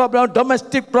financial problem, or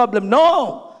domestic problem.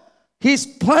 No. His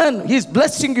plan, He's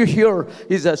blessing you here,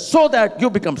 is so that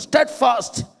you become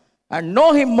steadfast and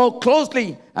know Him more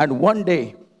closely. And one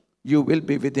day, you will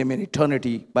be with Him in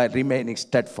eternity by remaining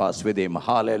steadfast with Him.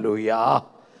 Hallelujah.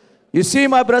 You see,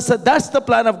 my brother, that's the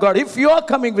plan of God. If you are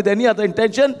coming with any other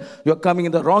intention, you're coming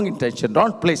in the wrong intention.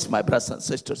 Wrong place, my brothers and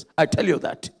sisters. I tell you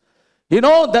that.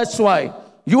 That's why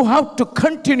you have to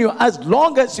continue as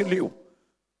long as you live.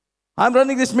 I'm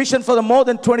running this mission for more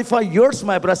than 25 years,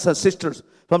 my brothers and sisters,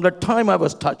 from the time I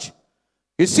was touched.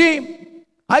 You see,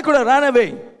 I could have run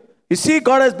away. You see,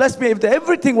 God has blessed me with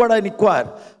everything what I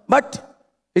require. But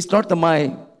it's not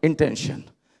my intention.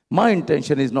 My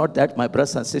intention is not that, my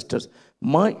brothers and sisters.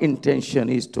 My intention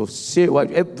is to save.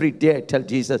 Every day I tell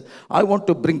Jesus, I want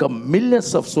to bring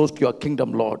millions of souls to your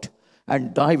kingdom, Lord,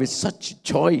 and die with such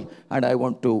joy. And I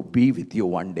want to be with you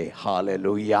one day.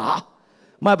 Hallelujah.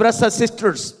 My brothers and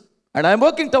sisters, and I'm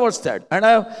working towards that. And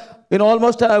I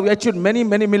have achieved many,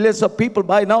 many millions of people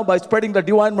by now by spreading the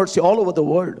Divine Mercy all over the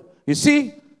world. You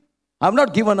see, I've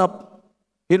not given up.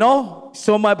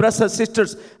 So my brothers and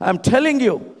sisters, I'm telling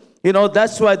you,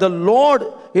 that's why the Lord,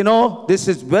 this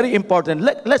is very important.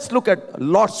 Let's look at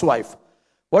Lot's wife.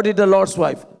 What did the Lord's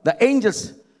wife? The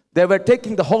angels, they were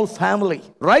taking the whole family,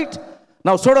 right?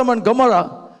 Now Sodom and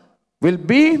Gomorrah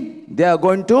they are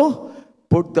going to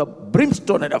put the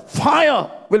brimstone and a fire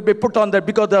will be put on there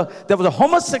because there was a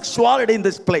homosexuality in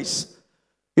this place.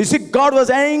 You see, God was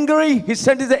angry. He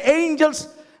sent His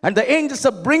angels, and the angels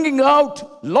are bringing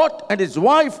out Lot and his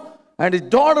wife and his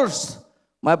daughters.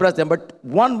 My brother, but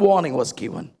one warning was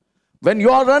given. When you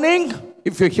are running,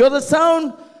 if you hear the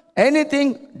sound,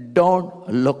 anything, don't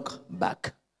look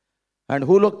back. And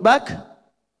who looked back?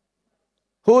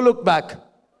 Who looked back?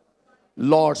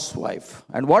 Lord's wife.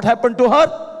 And what happened to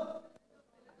her?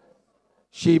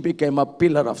 She became a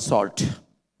pillar of salt.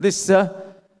 This,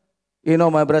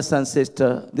 my brothers and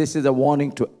sisters, this is a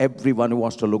warning to everyone who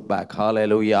wants to look back.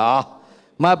 Hallelujah.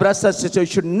 My brothers and sisters,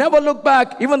 you should never look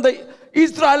back. Even the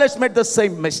Israelites made the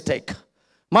same mistake.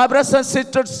 My brothers and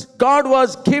sisters, God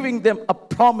was giving them a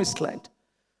promised land.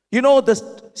 You know the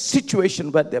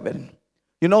situation where they were in.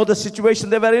 You know the situation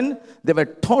they were in? They were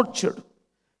tortured.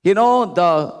 You know,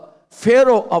 the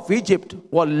Pharaoh of Egypt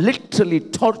was literally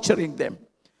torturing them,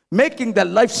 making their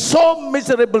life so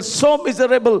miserable.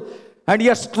 And he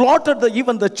has slaughtered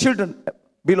even the children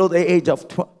below the age of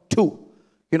 2.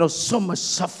 You know, so much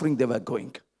suffering they were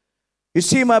going. You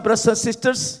see, my brothers and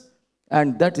sisters,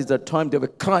 and that is the time they were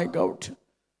crying out.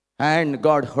 And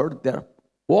God heard their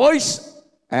voice,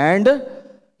 and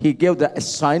he gave the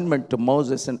assignment to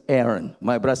Moses and Aaron,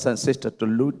 my brothers and sisters, to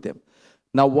lead them.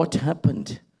 Now what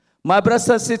happened? My brothers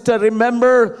and sisters,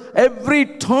 remember, every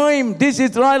time these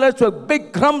Israelites were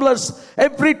big grumblers,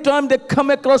 every time they come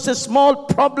across a small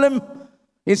problem,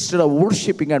 instead of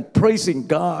worshiping and praising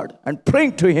God and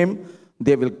praying to him,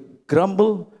 they will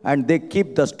grumble and they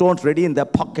keep the stones ready in their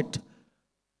pocket.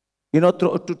 You know,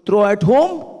 to throw at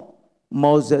whom?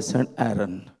 Moses and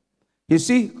Aaron. You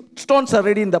see, stones are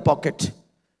ready in the pocket.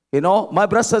 You know, my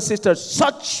brothers and sisters,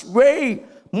 such way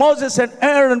Moses and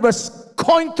Aaron was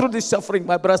going through this suffering,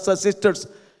 my brothers and sisters.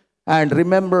 And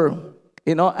remember,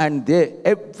 and they,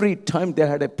 every time they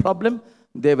had a problem,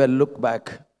 they will look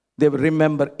back. They will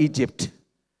remember Egypt.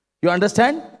 You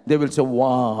understand? They will say,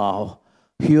 wow,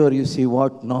 here you see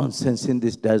what nonsense in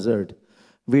this desert.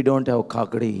 We don't have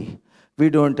kakadi. We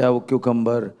don't have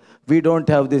cucumber. We don't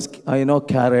have this,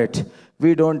 carrot.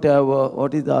 We don't have,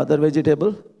 what is the other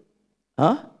vegetable?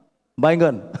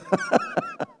 Bangan.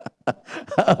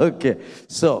 Okay.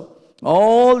 So,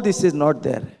 all this is not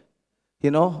there.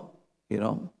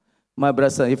 My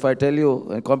brother, if I tell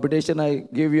you in competition, I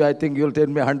give you, I think you'll tell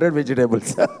me 100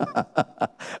 vegetables.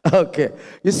 Okay.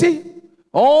 You see,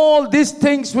 all these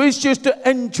things we used to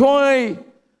enjoy.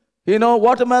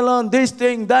 Watermelon, this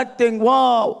thing, that thing,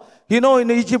 wow.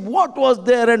 In Egypt, what was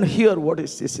there? And here, what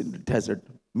is this in the desert?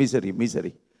 Misery.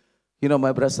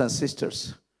 My brothers and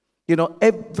sisters,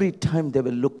 every time they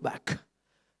will look back.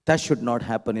 That should not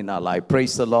happen in our life.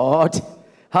 Praise the Lord.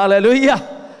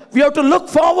 Hallelujah. We have to look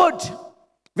forward.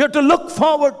 We have to look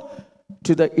forward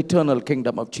to the eternal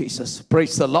kingdom of Jesus.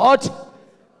 Praise the Lord.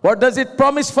 What does it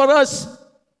promise for us?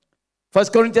 1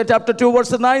 Corinthians chapter 2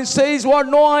 verse 9 says, what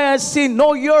no eye has seen,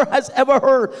 no ear has ever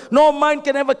heard, no mind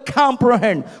can ever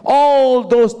comprehend. All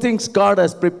those things God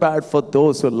has prepared for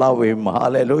those who love him.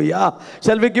 Hallelujah.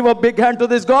 Shall we give a big hand to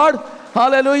this God?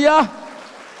 Hallelujah.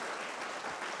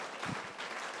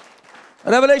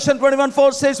 Revelation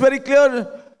 21:4 says very clear,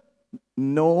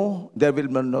 no, there will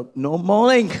be no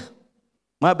mourning,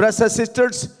 my brothers and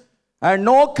sisters, and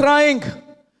no crying,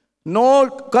 no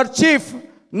kerchief,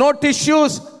 no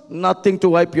tissues, nothing to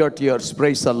wipe your tears.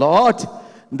 Praise the Lord.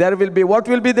 There will be, what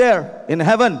will be there in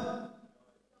heaven?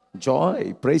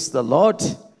 Joy. Praise the Lord.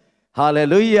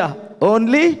 Hallelujah.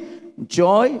 Only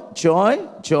joy.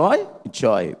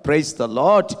 Praise the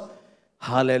Lord.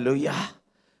 Hallelujah.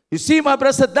 You see, my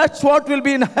brother, that's what will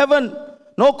be in heaven.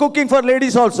 No cooking for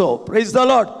ladies also. Praise the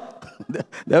Lord.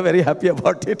 They're very happy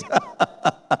about it.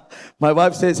 My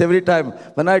wife says every time,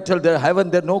 when I tell them heaven,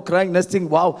 there's no crying, nothing.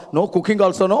 Wow, no cooking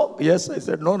also, no? Yes, I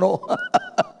said, no.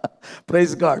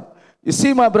 Praise God. You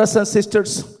see, my brothers and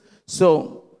sisters,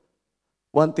 so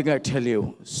one thing I tell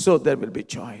you, so there will be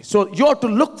joy. So you have to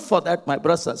look for that, my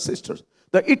brothers and sisters.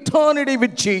 The eternity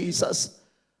with Jesus.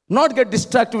 Not get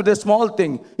distracted with a small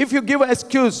thing. If you give an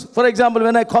excuse, for example,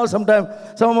 when I call sometime,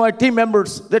 some of my team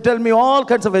members, they tell me all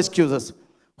kinds of excuses.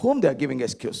 Whom they are giving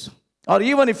excuse? Or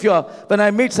even if when I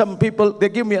meet some people, they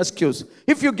give me excuse.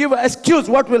 If you give an excuse,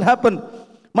 what will happen?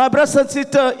 My brothers and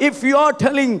sisters, if you are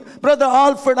telling, Brother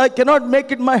Alfred, I cannot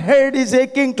make it, my head is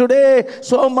aching today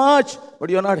so much. But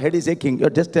your head is aching, you're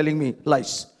just telling me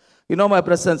lies. My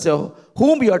brothers and sisters,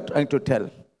 whom you are trying to tell?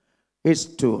 It's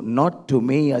not to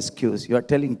me excuse. You are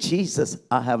telling Jesus,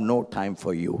 I have no time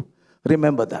for you.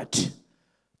 Remember that.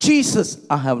 Jesus,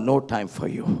 I have no time for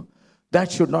you.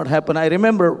 That should not happen. I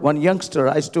remember one youngster,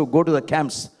 I used to go to the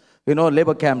camps,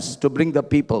 labor camps, to bring the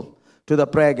people to the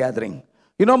prayer gathering.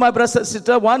 My brother and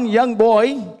sister, one young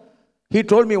boy, he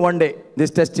told me one day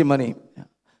this testimony.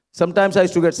 Sometimes I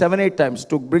used to get 7-8 times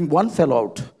to bring one fellow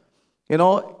out.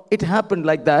 It happened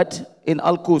like that in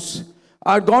Al-Quds.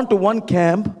 I had gone to one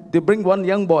camp, they bring one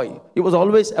young boy. He was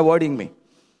always avoiding me.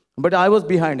 But I was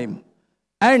behind him.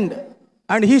 And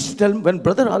he used to tell me, when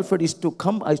Brother Alfred used to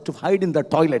come, I used to hide in the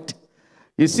toilet.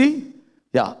 You see,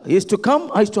 Yeah, he used to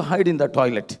come, I used to hide in the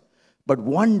toilet. But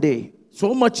one day,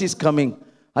 so much is coming,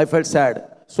 I felt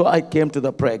sad. So I came to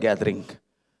the prayer gathering.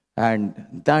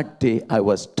 And that day I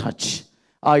was touched.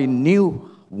 I knew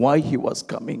why he was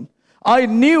coming. I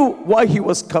knew why he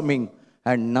was coming.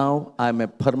 And now I'm a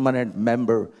permanent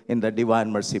member in the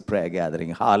Divine Mercy Prayer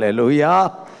Gathering.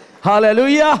 Hallelujah.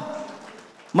 Hallelujah.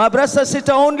 My brother said,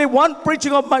 only one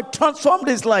preaching of mine transformed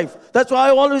his life. That's why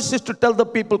I always used to tell the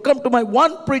people, come to my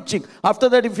one preaching. After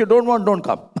that, if you don't want, don't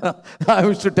come. I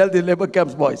used to tell the labor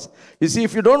camps boys. You see,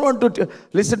 if you don't want to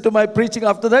listen to my preaching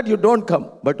after that, you don't come.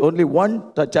 But only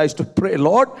one touch, I used to pray,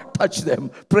 Lord, touch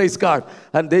them. Praise God.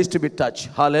 And they used to be touched.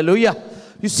 Hallelujah.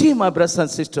 You see, my brothers and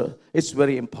sisters, it's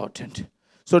very important.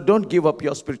 So don't give up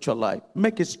your spiritual life.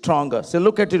 Make it stronger. So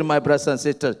look at it, my brothers and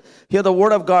sisters. Here the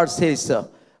word of God says,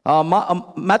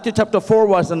 Matthew chapter 4,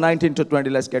 verse 19 to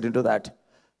 20. Let's get into that.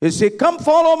 You see, come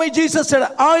follow me. Jesus said,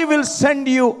 I will send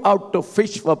you out to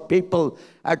fish for people.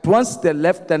 At once they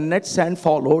left the nets and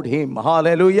followed him.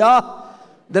 Hallelujah.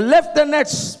 They left the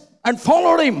nets and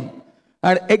followed him.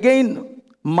 And again,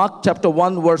 Mark chapter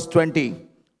 1, verse 20.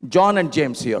 John and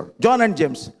James here. John and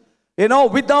James. You know,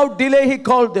 without delay he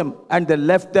called them. And they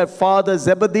left their father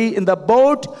Zebedee in the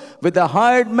boat with the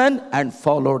hired men and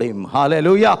followed him.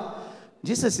 Hallelujah.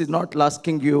 Jesus is not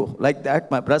asking you like that,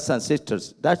 my brothers and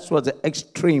sisters. That was the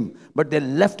extreme. But they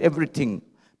left everything.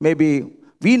 Maybe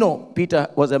we know Peter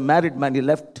was a married man. He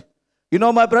left, you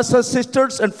know, my brothers and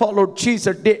sisters, and followed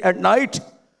Jesus day and night.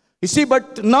 You see,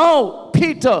 but now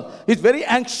Peter is very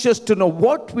anxious to know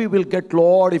what we will get,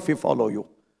 Lord, if we follow you.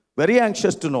 Very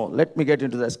anxious to know. Let me get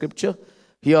into the scripture.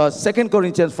 Here, 2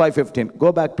 Corinthians 5:15.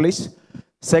 Go back, please.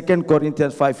 2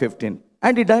 Corinthians 5:15.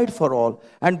 And he died for all.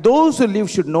 And those who live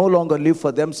should no longer live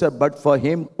for themselves, but for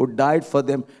him who died for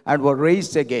them and were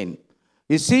raised again.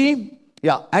 You see?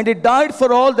 Yeah. And he died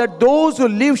for all, that those who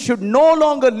live should no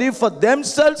longer live for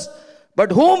themselves,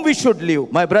 but whom we should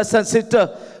live. My brothers and sisters,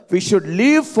 we should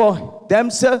live for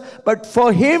themselves, but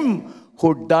for him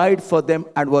who died for them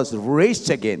and was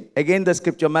raised again. Again, the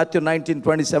scripture, Matthew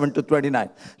 19:27 to 29.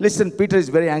 Listen, Peter is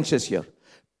very anxious here.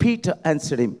 Peter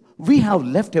answered him, we have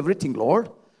left everything, Lord,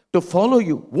 to follow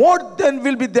you. What then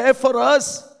will be there for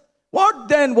us? What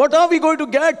then? What are we going to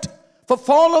get for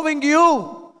following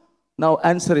you? Now,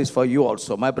 answer is for you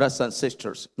also, my brothers and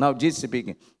sisters. Now, Jesus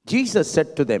speaking. Jesus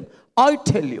said to them, I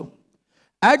tell you,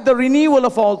 at the renewal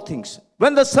of all things,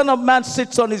 when the Son of Man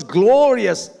sits on his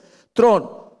glorious throne,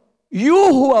 you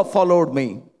who have followed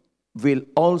me will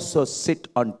also sit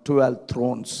on 12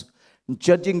 thrones,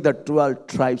 judging the 12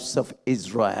 tribes of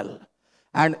Israel.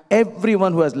 And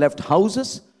everyone who has left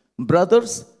houses,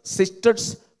 brothers,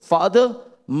 sisters, father,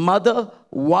 mother,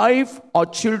 wife, or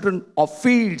children, or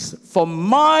fields, for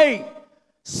my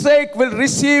sake will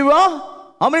receive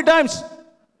how many times?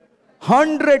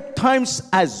 100 times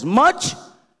as much.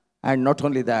 And not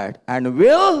only that, and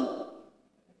will,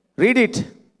 read it,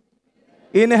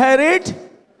 inherit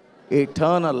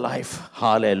eternal life.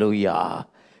 Hallelujah.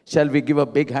 Shall we give a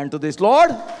big hand to this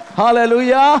Lord?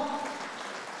 Hallelujah.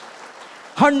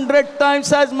 100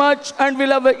 times as much, and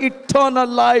we'll have an eternal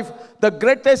life. The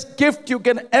greatest gift you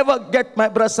can ever get, my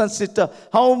brothers and sisters.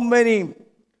 How many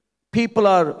people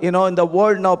are, in the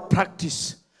world now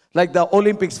practice, like the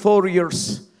Olympics, 4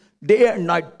 years, day and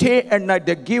night,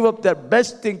 they give up their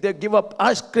best thing. They give up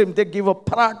ice cream, they give up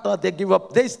paratha, they give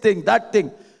up this thing, that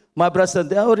thing. My brothers,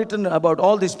 they have written about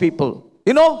all these people.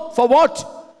 For what?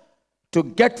 To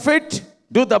get fit,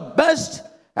 do the best,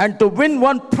 and to win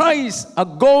one prize, a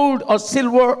gold or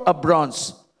silver or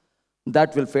bronze.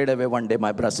 That will fade away one day,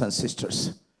 my brothers and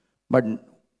sisters. But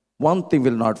one thing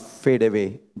will not fade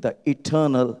away, the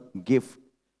eternal gift.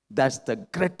 That's the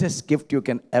greatest gift you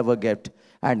can ever get.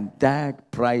 And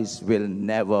that prize will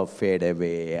never fade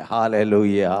away.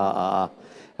 Hallelujah.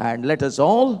 And let us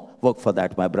all work for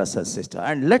that, my brothers and sisters.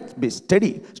 And let's be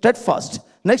steady, steadfast.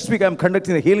 Next week, I'm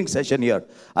conducting a healing session here.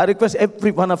 I request every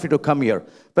one of you to come here.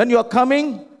 When you are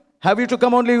coming, have you to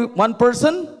come only one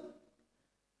person?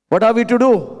 What are we to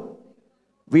do?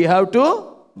 We have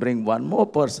to bring one more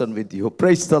person with you.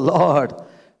 Praise the Lord.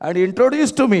 And he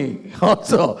introduced to me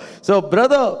also. So,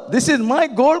 brother, this is my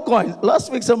gold coin.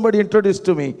 Last week, somebody introduced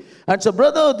to me. And so,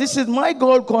 brother, this is my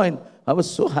gold coin. I was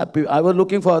so happy. I was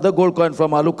looking for other gold coin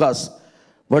from Alukas.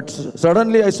 But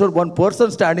suddenly I saw one person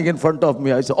standing in front of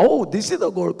me. I said, oh, this is the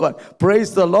gold coin.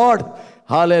 Praise the Lord.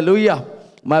 Hallelujah.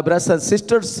 My brothers and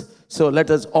sisters, so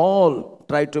let us all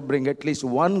try to bring at least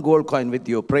one gold coin with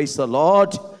you. Praise the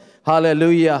Lord.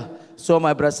 Hallelujah. So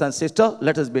my brothers and sisters,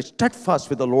 let us be steadfast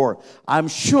with the Lord. I'm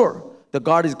sure the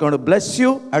God is going to bless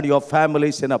you and your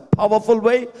families in a powerful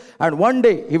way. And one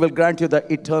day He will grant you the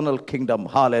eternal kingdom.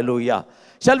 Hallelujah.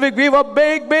 Shall we give a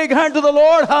big, big hand to the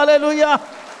Lord? Hallelujah.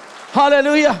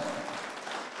 Hallelujah.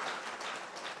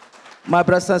 My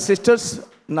brothers and sisters,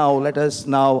 now let us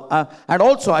and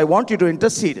also I want you to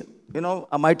intercede.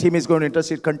 My team is going to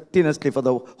intercede continuously for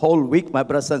the whole week, my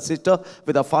brothers and sisters,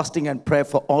 with a fasting and prayer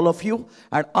for all of you.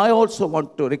 And I also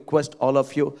want to request all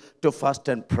of you to fast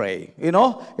and pray.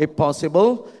 If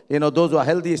possible, those who are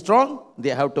healthy, strong, they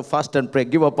have to fast and pray.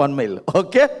 Give up on meal,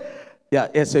 okay? Yeah,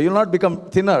 yes, so you'll not become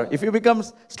thinner. If you become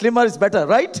slimmer, it's better,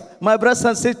 right? My brothers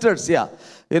and sisters, yeah.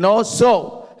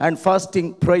 And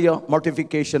fasting, prayer,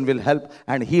 mortification will help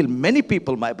and heal many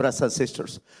people, my brothers and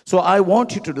sisters. So I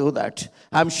want you to do that.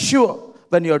 I'm sure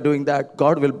when you're doing that,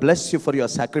 God will bless you for your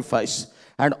sacrifice.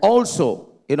 And also,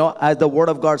 as the word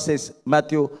of God says,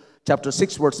 Matthew chapter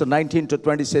 6, verse 19 to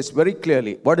 20 says very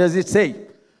clearly. What does it say?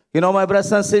 My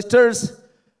brothers and sisters,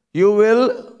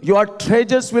 your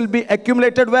treasures will be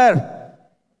accumulated where?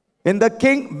 In the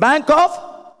bank of?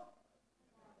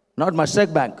 Not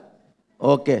Mashreq Bank.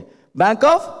 Okay. Bank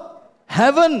of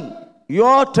heaven.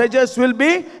 Your treasures will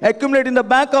be accumulated in the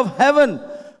bank of heaven,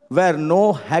 where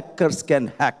no hackers can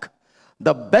hack.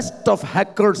 The best of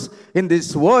hackers in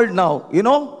this world now,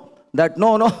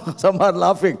 some are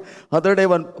laughing. Other day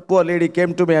one poor lady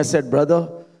came to me and said,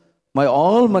 brother, my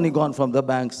all money gone from the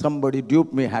bank. Somebody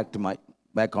duped me, hacked my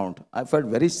account. I felt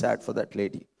very sad for that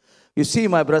lady. You see,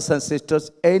 my brothers and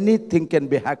sisters, anything can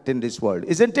be hacked in this world,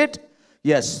 isn't it?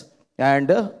 Yes.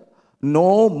 And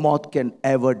no moth can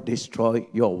ever destroy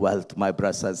your wealth, my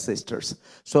brothers and sisters.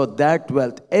 So that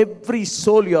wealth, every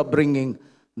soul you are bringing,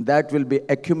 that will be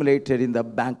accumulated in the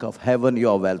bank of heaven,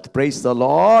 your wealth. Praise the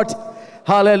Lord.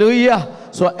 Hallelujah.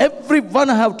 So everyone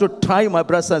have to try, my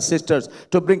brothers and sisters,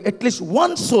 to bring at least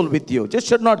one soul with you. Just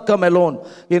should not come alone,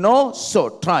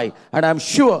 So try. And I'm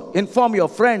sure, inform your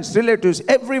friends, relatives,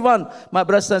 everyone, my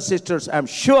brothers and sisters, I'm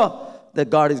sure that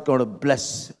God is going to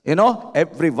bless,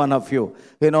 every one of you,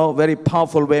 very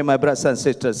powerful way, my brothers and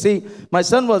sisters. See, my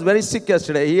son was very sick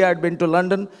yesterday. He had been to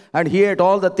London and he ate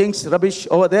all the things, rubbish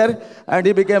over there, and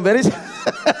he became very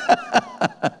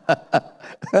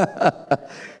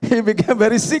he became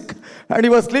very sick and he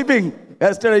was sleeping.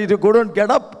 Yesterday, he couldn't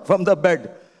get up from the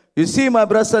bed. You see, my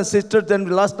brothers and sisters, then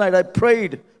last night I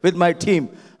prayed with my team.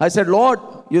 I said, Lord,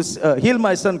 you heal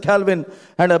my son Calvin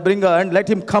and and let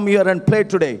him come here and play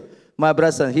today. My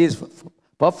brother, he is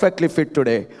perfectly fit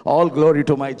today. All glory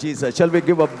to my Jesus. Shall we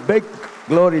give a big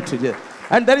glory to Jesus?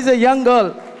 And there is a young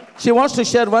girl. She wants to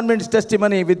share 1 minute's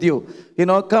testimony with you.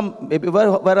 Come. Maybe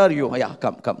where are you? Yeah,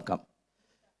 come.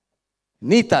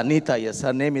 Neeta, yes,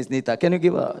 her name is Neeta. Can you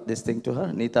give this thing to her?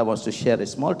 Neeta wants to share a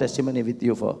small testimony with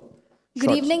you for.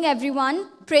 Good evening, everyone.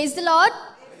 Praise the Lord.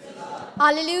 Praise the Lord.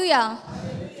 Hallelujah.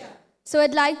 Hallelujah. So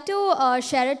I'd like to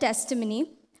share a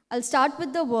testimony. I'll start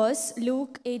with the verse,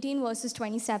 Luke 18 verses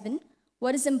 27.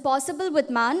 What is impossible with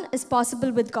man is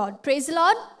possible with God. Praise the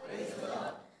Lord. Praise the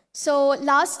Lord. So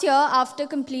last year, after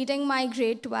completing my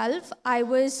grade 12, I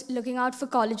was looking out for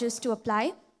colleges to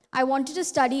apply. I wanted to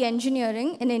study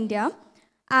engineering in India.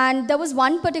 And there was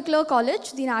one particular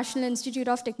college, the National Institute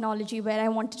of Technology, where I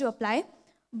wanted to apply.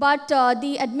 But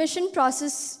the admission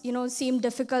process, seemed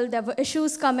difficult. There were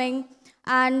issues coming.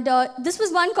 And this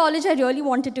was one college I really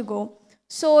wanted to go.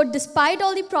 So despite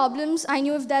all the problems, I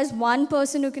knew if there's one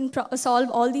person who can solve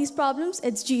all these problems,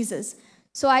 it's Jesus.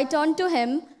 So I turned to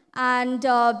him, and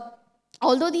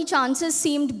although the chances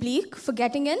seemed bleak for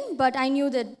getting in, but I knew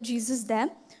that Jesus is there.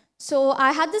 So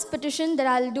I had this petition that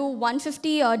I'll do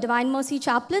 150 Divine Mercy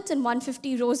chaplets and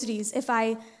 150 rosaries if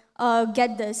I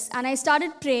get this. And I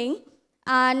started praying,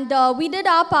 and we did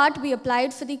our part. We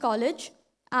applied for the college.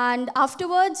 And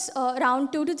afterwards,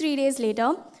 around 2 to 3 days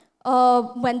later,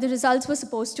 when the results were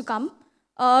supposed to come,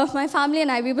 my family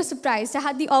and we were surprised. I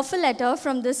had the offer letter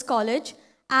from this college,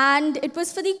 and it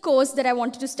was for the course that I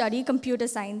wanted to study, computer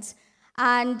science.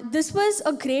 And this was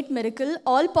a great miracle,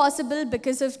 all possible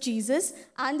because of Jesus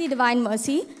and the Divine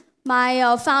Mercy.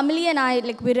 My family and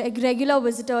we're regular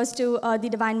visitors to the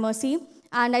Divine Mercy,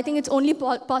 and I think it's only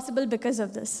possible because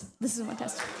of this. This is my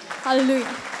testimony.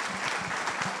 Hallelujah.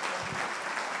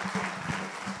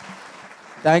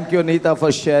 Thank you, Neeta,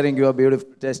 for sharing your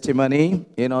beautiful testimony.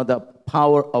 The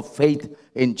power of faith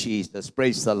in Jesus.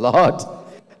 Praise the Lord.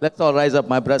 Let's all rise up,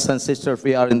 my brothers and sisters.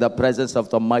 We are in the presence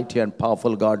of the mighty and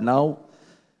powerful God now.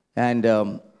 And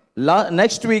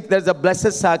next week, there's a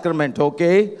blessed sacrament,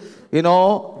 okay?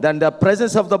 Then the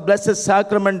presence of the blessed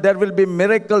sacrament, there will be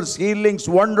miracles, healings,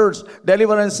 wonders,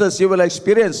 deliverances you will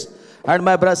experience. And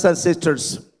my brothers and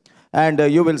sisters, and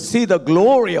you will see the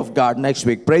glory of God next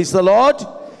week. Praise the Lord.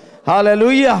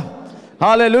 Hallelujah.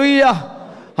 Hallelujah.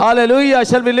 Hallelujah.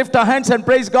 Shall we lift our hands and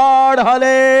praise God?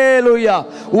 Hallelujah.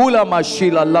 Ula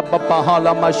mashila lababa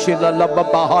hala mashila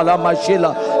lababa hala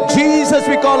mashila. Jesus,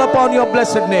 we call upon your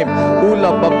blessed name.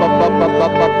 Ula baba baba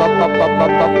baba baba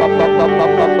baba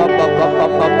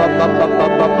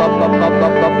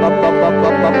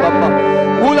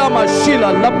Ula mashila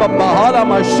lababa hala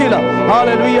mashila.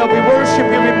 Hallelujah. We worship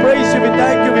you, we praise you, we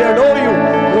thank you, we adore you.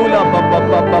 Ula baba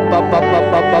baba baba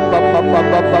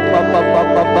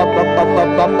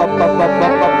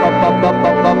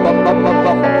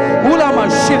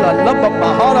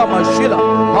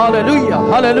Hallelujah,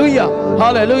 hallelujah,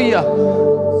 hallelujah.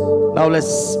 Now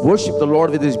let's worship the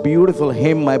Lord with this beautiful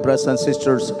hymn, my brothers and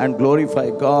sisters, and glorify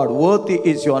God. Worthy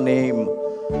is your name.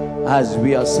 As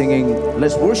we are singing,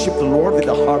 let's worship the Lord with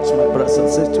the hearts, my brothers and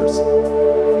sisters.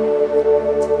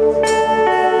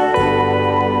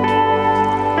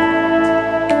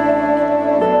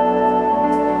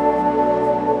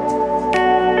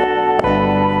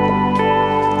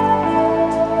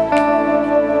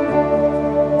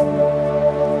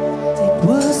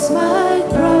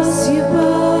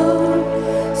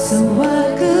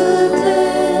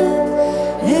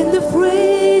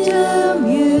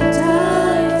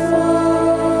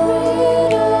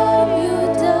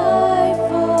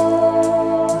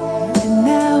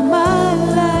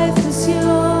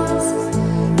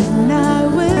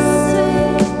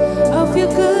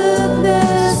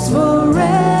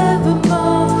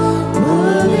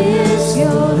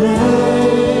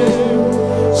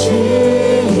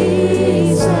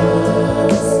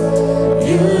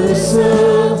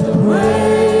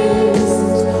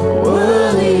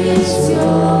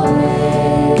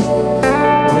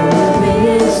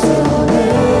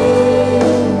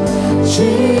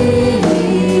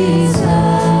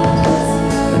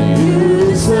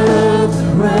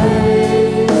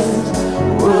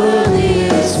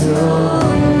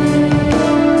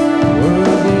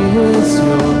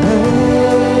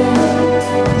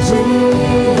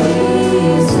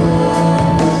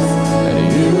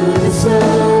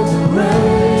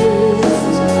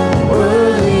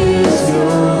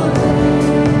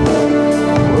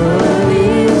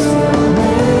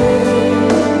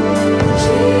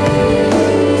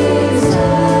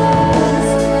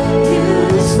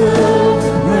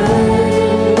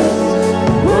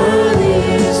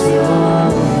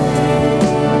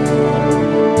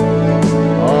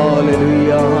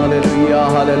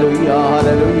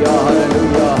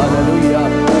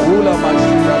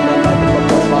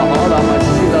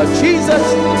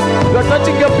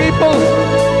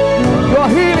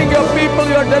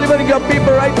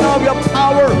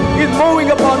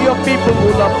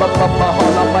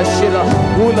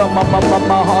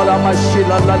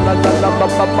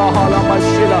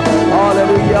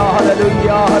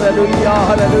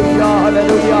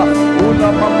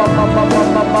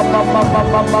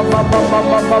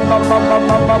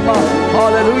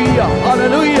 Hallelujah,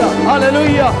 hallelujah,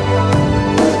 hallelujah.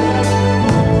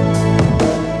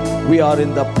 We are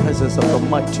in the presence of the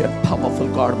mighty and powerful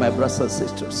God, my brothers and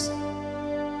sisters.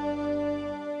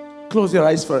 Close your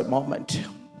eyes for a moment.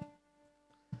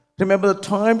 Remember the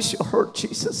times you heard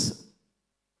Jesus.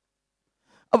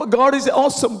 Our God is an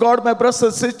awesome God, my brothers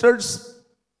and sisters.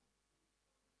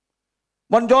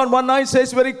 1 John 1:9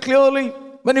 says very clearly,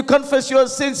 when you confess your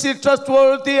sins, He is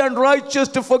trustworthy and righteous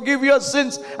to forgive your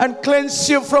sins and cleanse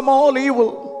you from all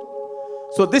evil.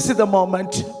 So this is the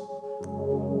moment.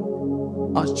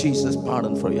 Ask Jesus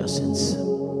pardon for your sins.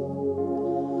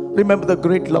 Remember the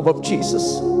great love of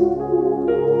Jesus.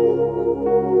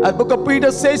 As book of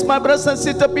Peter says, my brothers and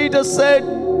sisters, Peter said,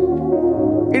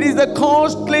 it is the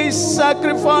costly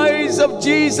sacrifice of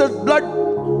Jesus' blood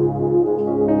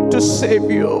to save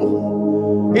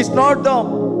you. It's not the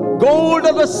gold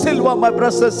or the silver, my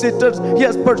brothers and sisters. He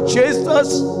has purchased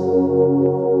us.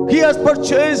 He has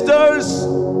purchased us,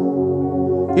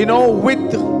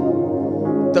 with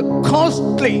the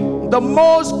costly, the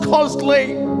most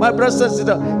costly, my brothers and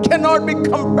sisters, cannot be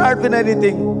compared with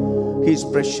anything. His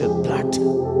precious blood.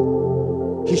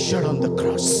 He shed on the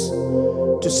cross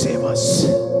to save us.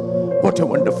 What a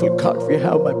wonderful God we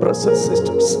have, my brothers and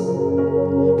sisters.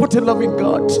 What a loving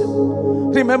God.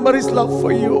 Remember His love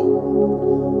for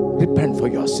you. Repent for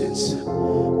your sins.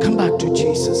 Come back to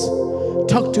Jesus.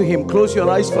 Talk to Him. Close your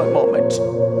eyes for a moment.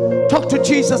 Talk to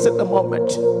Jesus at the moment.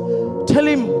 Tell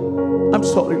Him, I'm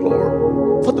sorry,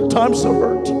 Lord, for the times I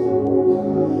hurt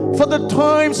you, for the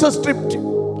times I stripped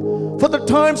you, for the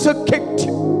times I kicked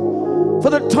you, for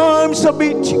the times I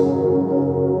beat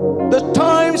you, the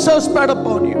times I spat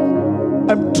upon you.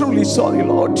 I'm truly sorry,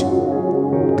 Lord.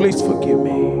 Please forgive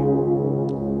me.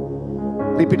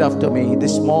 Repeat after me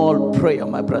this small prayer,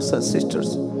 my brothers and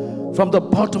sisters, from the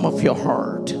bottom of your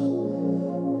heart.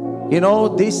 You know,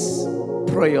 this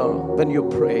prayer, when you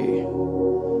pray,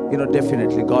 you know,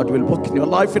 definitely God will work in your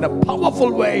life in a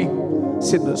powerful way.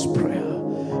 Say this prayer.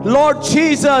 Lord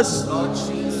Jesus,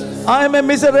 I am a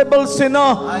miserable sinner.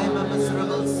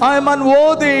 I am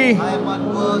unworthy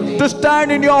to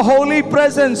stand in your holy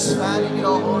presence.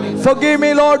 Forgive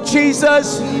me, Lord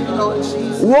Jesus.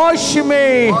 Wash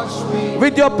me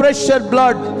with your precious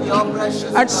blood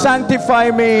and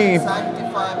sanctify me.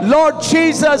 Lord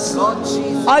Jesus,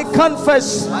 I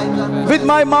confess with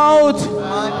my mouth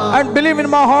and believe in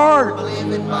my heart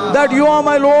that you are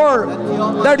my Lord,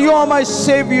 that you are my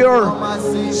Savior.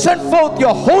 Send forth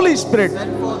your Holy Spirit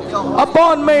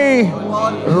upon me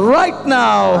right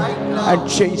now and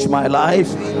change my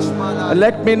life.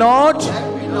 Let me not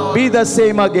be the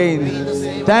same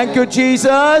again. Thank you,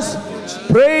 Jesus.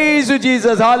 Praise you,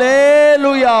 Jesus.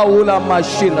 Hallelujah. Ula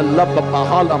mashila labba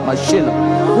pahala mashila.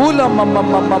 Ula mama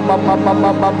mama mama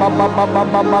mama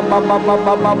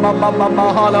mama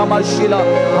mahala mashila.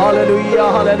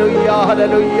 Hallelujah. Hallelujah.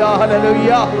 Hallelujah.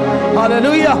 Hallelujah.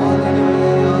 Hallelujah.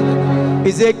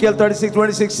 Ezekiel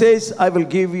 36:26 says, I will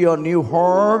give you a new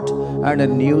heart and a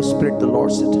new spirit, the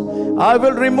Lord said. I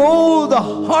will remove the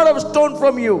heart of stone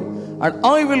from you and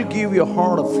I will give you a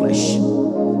heart of flesh.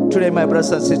 Today, my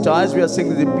brothers and sisters, as we are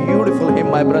singing the beautiful hymn,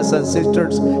 my brothers and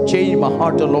sisters, change my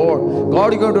heart, O Lord.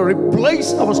 God is going to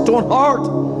replace our stone heart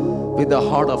with the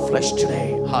heart of flesh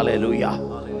today. Hallelujah.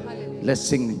 Let's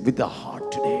sing with the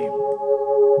heart today.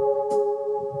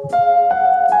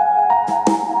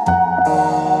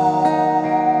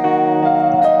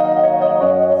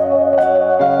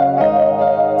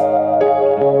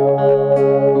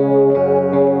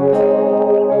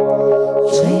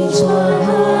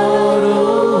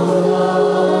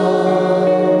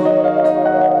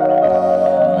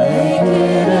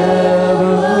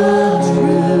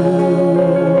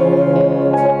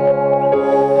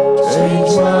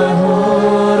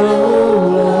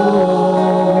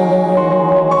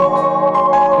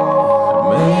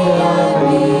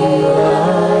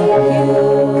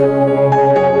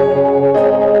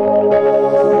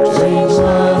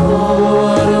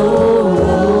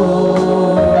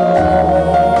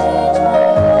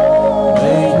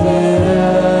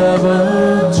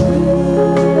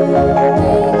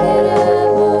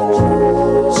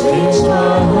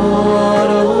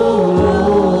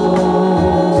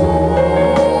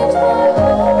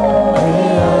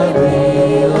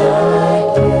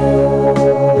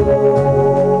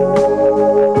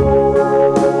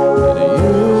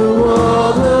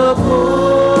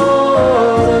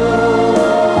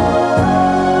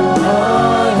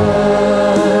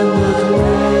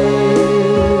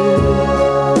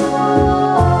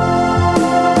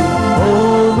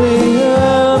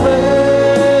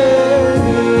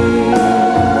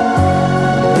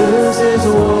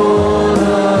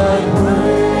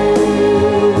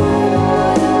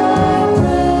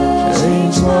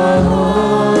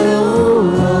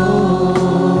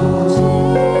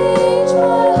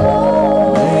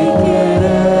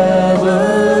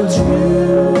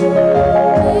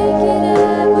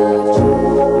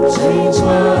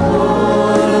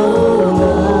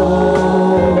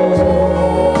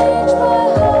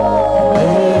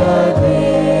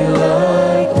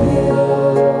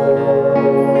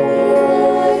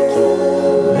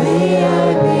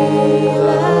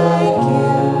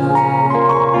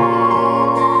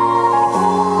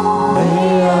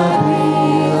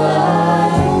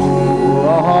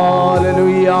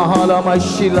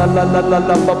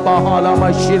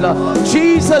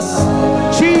 Jesus,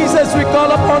 Jesus, we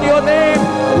call upon your name.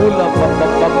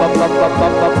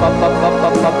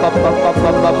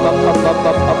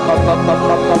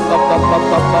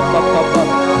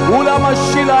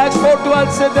 Acts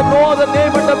 4:12 said that no other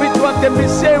name under which one can be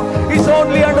saved is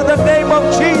only under the name of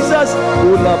Jesus.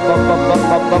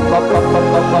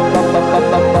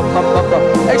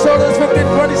 Exodus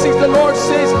 15:26, the Lord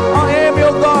says, I am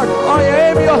your God, I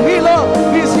am your healer.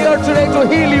 He's here today to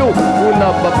heal you.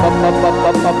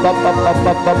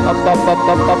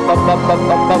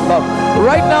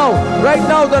 Right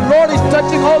now, the Lord is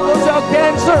touching all those who have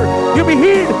cancer. You be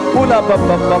healed.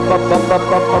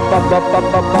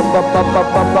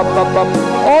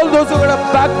 All those who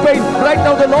have back pain, right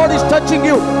now the Lord is touching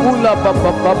you.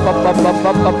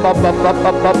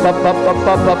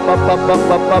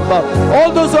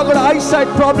 All those who have got eyesight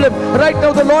problem, right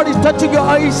now the Lord is touching your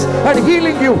eyes and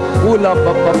healing you.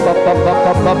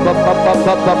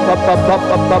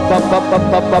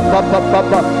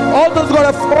 All those who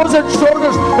have frozen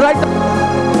shoulders, right now.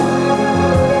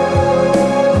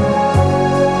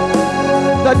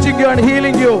 touching you and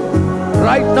healing you.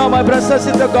 Right now, my brothers and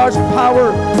sisters, God's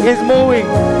power is moving.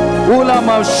 Right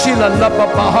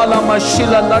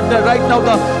now,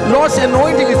 the Lord's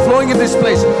anointing is flowing in this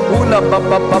place.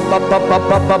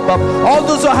 All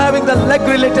those who are having the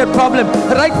leg-related problem,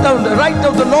 right now,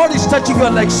 the Lord is touching your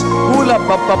legs. All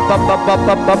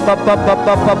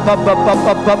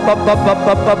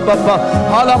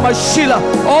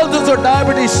those who are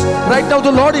diabetes, right now,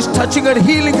 the Lord is touching and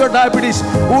healing your diabetes.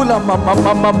 All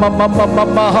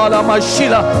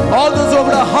those who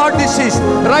have heart disease,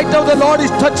 right now, the Lord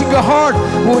is touching your heart.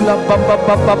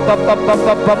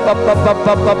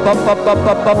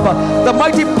 The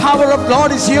mighty power of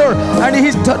God is here and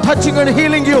He's touching and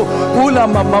healing you.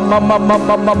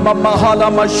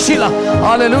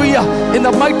 Hallelujah. In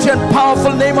the mighty and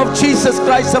powerful name of Jesus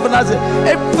Christ of Nazareth,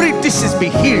 every disease be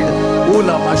healed.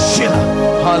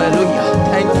 Hallelujah.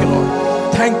 Thank you, Lord.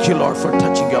 Thank you, Lord, for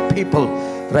touching your people.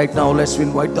 Right now, let's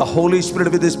invite the Holy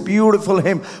Spirit with this beautiful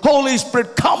hymn. Holy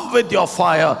Spirit, come with your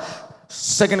fire.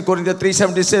 2 Corinthians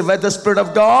 3:17 says, where the Spirit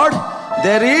of God,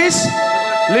 there is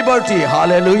liberty.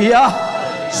 Hallelujah.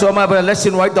 So my brother, let's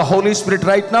invite the Holy Spirit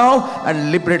right now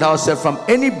and liberate ourselves from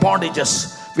any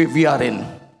bondages we are in.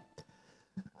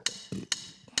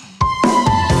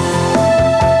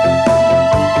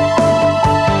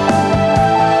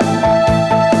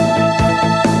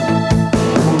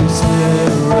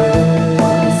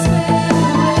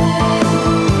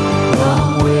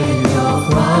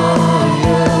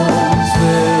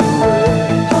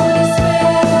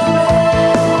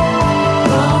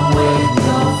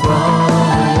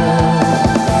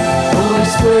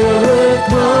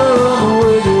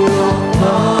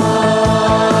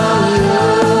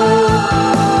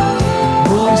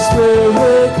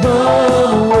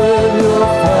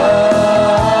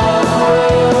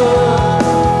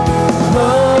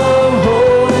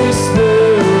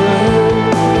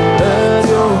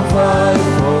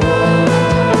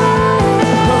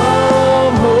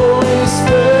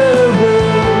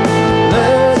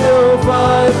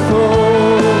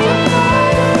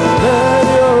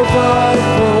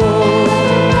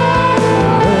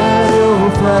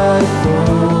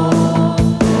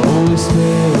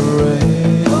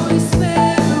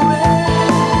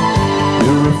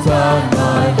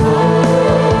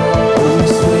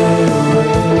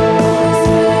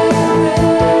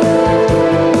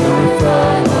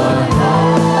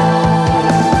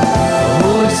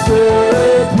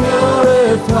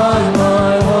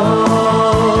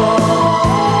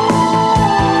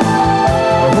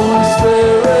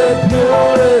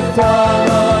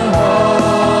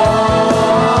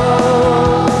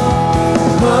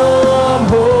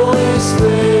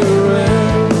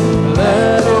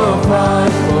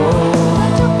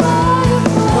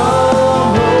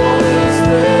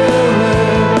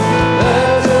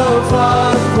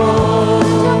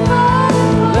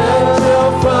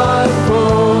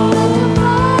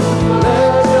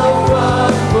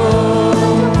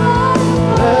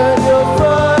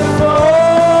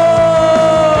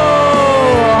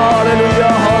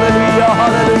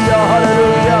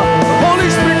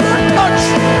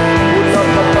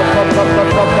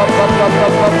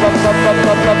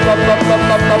 Holy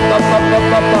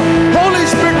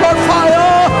Spirit, on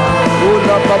fire!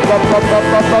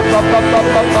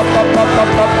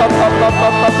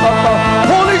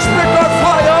 Holy Spirit, on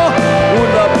fire!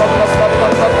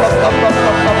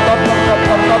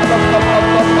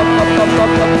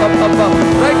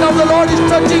 Right now the Lord is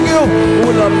touching you.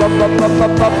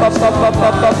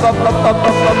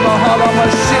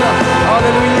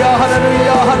 Hallelujah,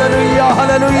 hallelujah, hallelujah,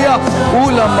 hallelujah.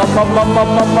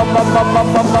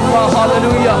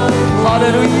 Hallelujah,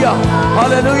 hallelujah,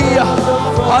 hallelujah,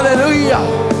 hallelujah,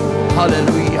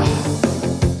 hallelujah.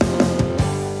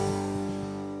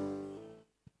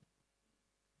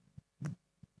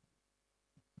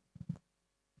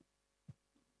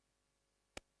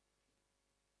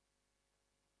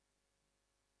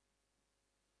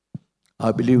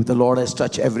 I believe the Lord has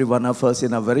touched every one of us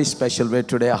in a very special way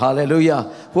today. Hallelujah.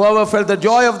 Whoever felt the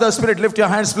joy of the Spirit, lift your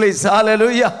hands, please.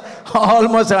 Hallelujah.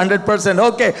 Almost 100%.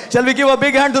 Okay. Shall we give a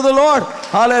big hand to the Lord?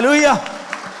 Hallelujah.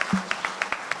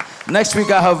 Next week,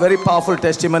 I have very powerful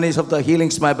testimonies of the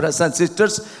healings, my brothers and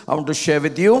sisters. I want to share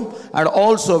with you. And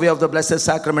also, we have the Blessed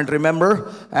Sacrament,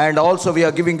 remember. And also, we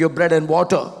are giving you bread and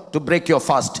water. to break your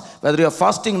fast. Whether you're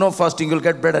fasting, no fasting, you'll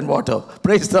get bread and water.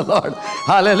 Praise the Lord.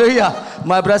 Hallelujah.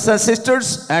 My brothers and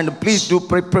sisters, and please do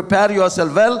prepare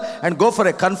yourself well and go for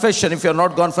a confession if you're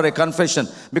not gone for a confession,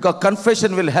 because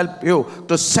confession will help you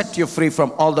to set you free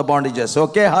from all the bondages.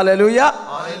 Okay, hallelujah.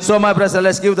 So my brothers,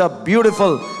 let's give the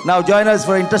beautiful, now join us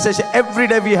for intercession. Every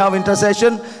day we have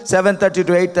intercession, 7:30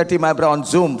 to 8:30, my brother, on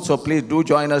Zoom. So please do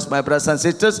join us, my brothers and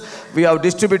sisters. We have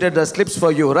distributed the slips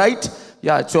for you, right?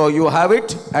 Yeah, so you have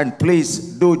it, and please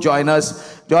do join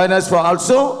us. Join us for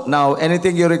also. Now,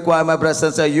 anything you require, my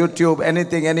brothers, YouTube,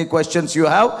 anything, any questions you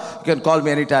have, you can call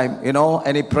me anytime. You know,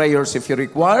 any prayers if you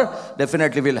require,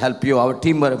 definitely will help you. Our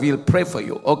team will pray for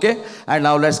you. Okay? And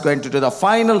now let's go into the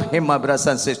final hymn, my brothers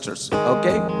and sisters.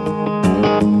 Okay?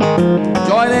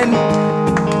 Join in.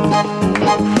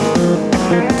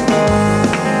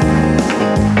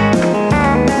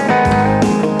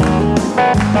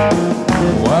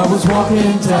 I was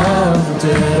walking down a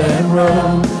dead-end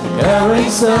road, carrying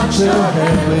such a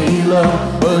heavy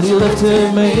load, but he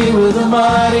lifted me with a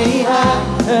mighty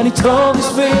hand, and he told his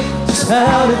feet just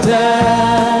how to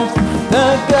dance.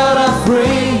 Thank God I'm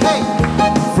free,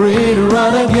 free to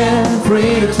run again,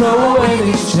 free to throw away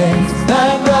these chains.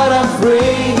 Thank God I'm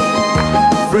free,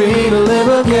 free to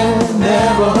live again,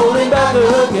 never holding back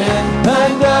again.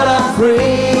 Thank God I'm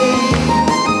free,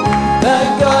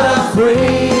 thank God I'm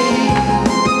free.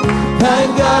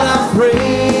 Thank God I'm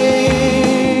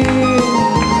free.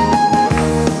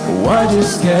 Oh, I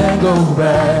just can't go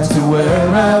back to where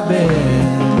I've been,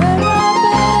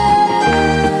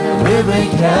 living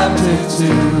captive to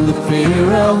the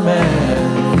fear of man.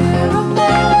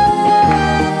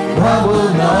 I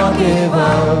will not give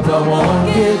up, I won't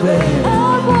give in,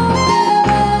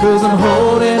 'cause I'm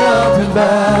holding up and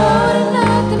back,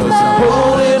 'cause I'm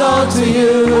holding on to you.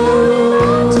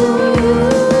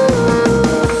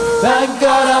 Thank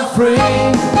God I'm free,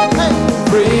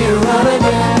 free to run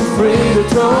again, free to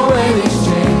throw away these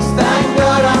chains. Thank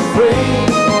God I'm free,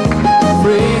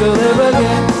 free to live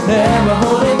again, never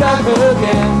holding back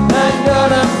again. Thank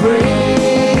God I'm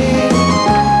free,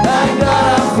 thank God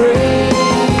I'm free,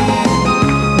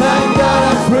 thank God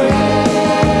I'm free.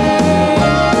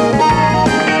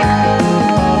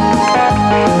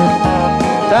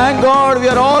 Thank God we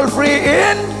are all free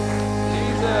in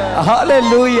Jesus.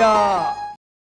 Hallelujah.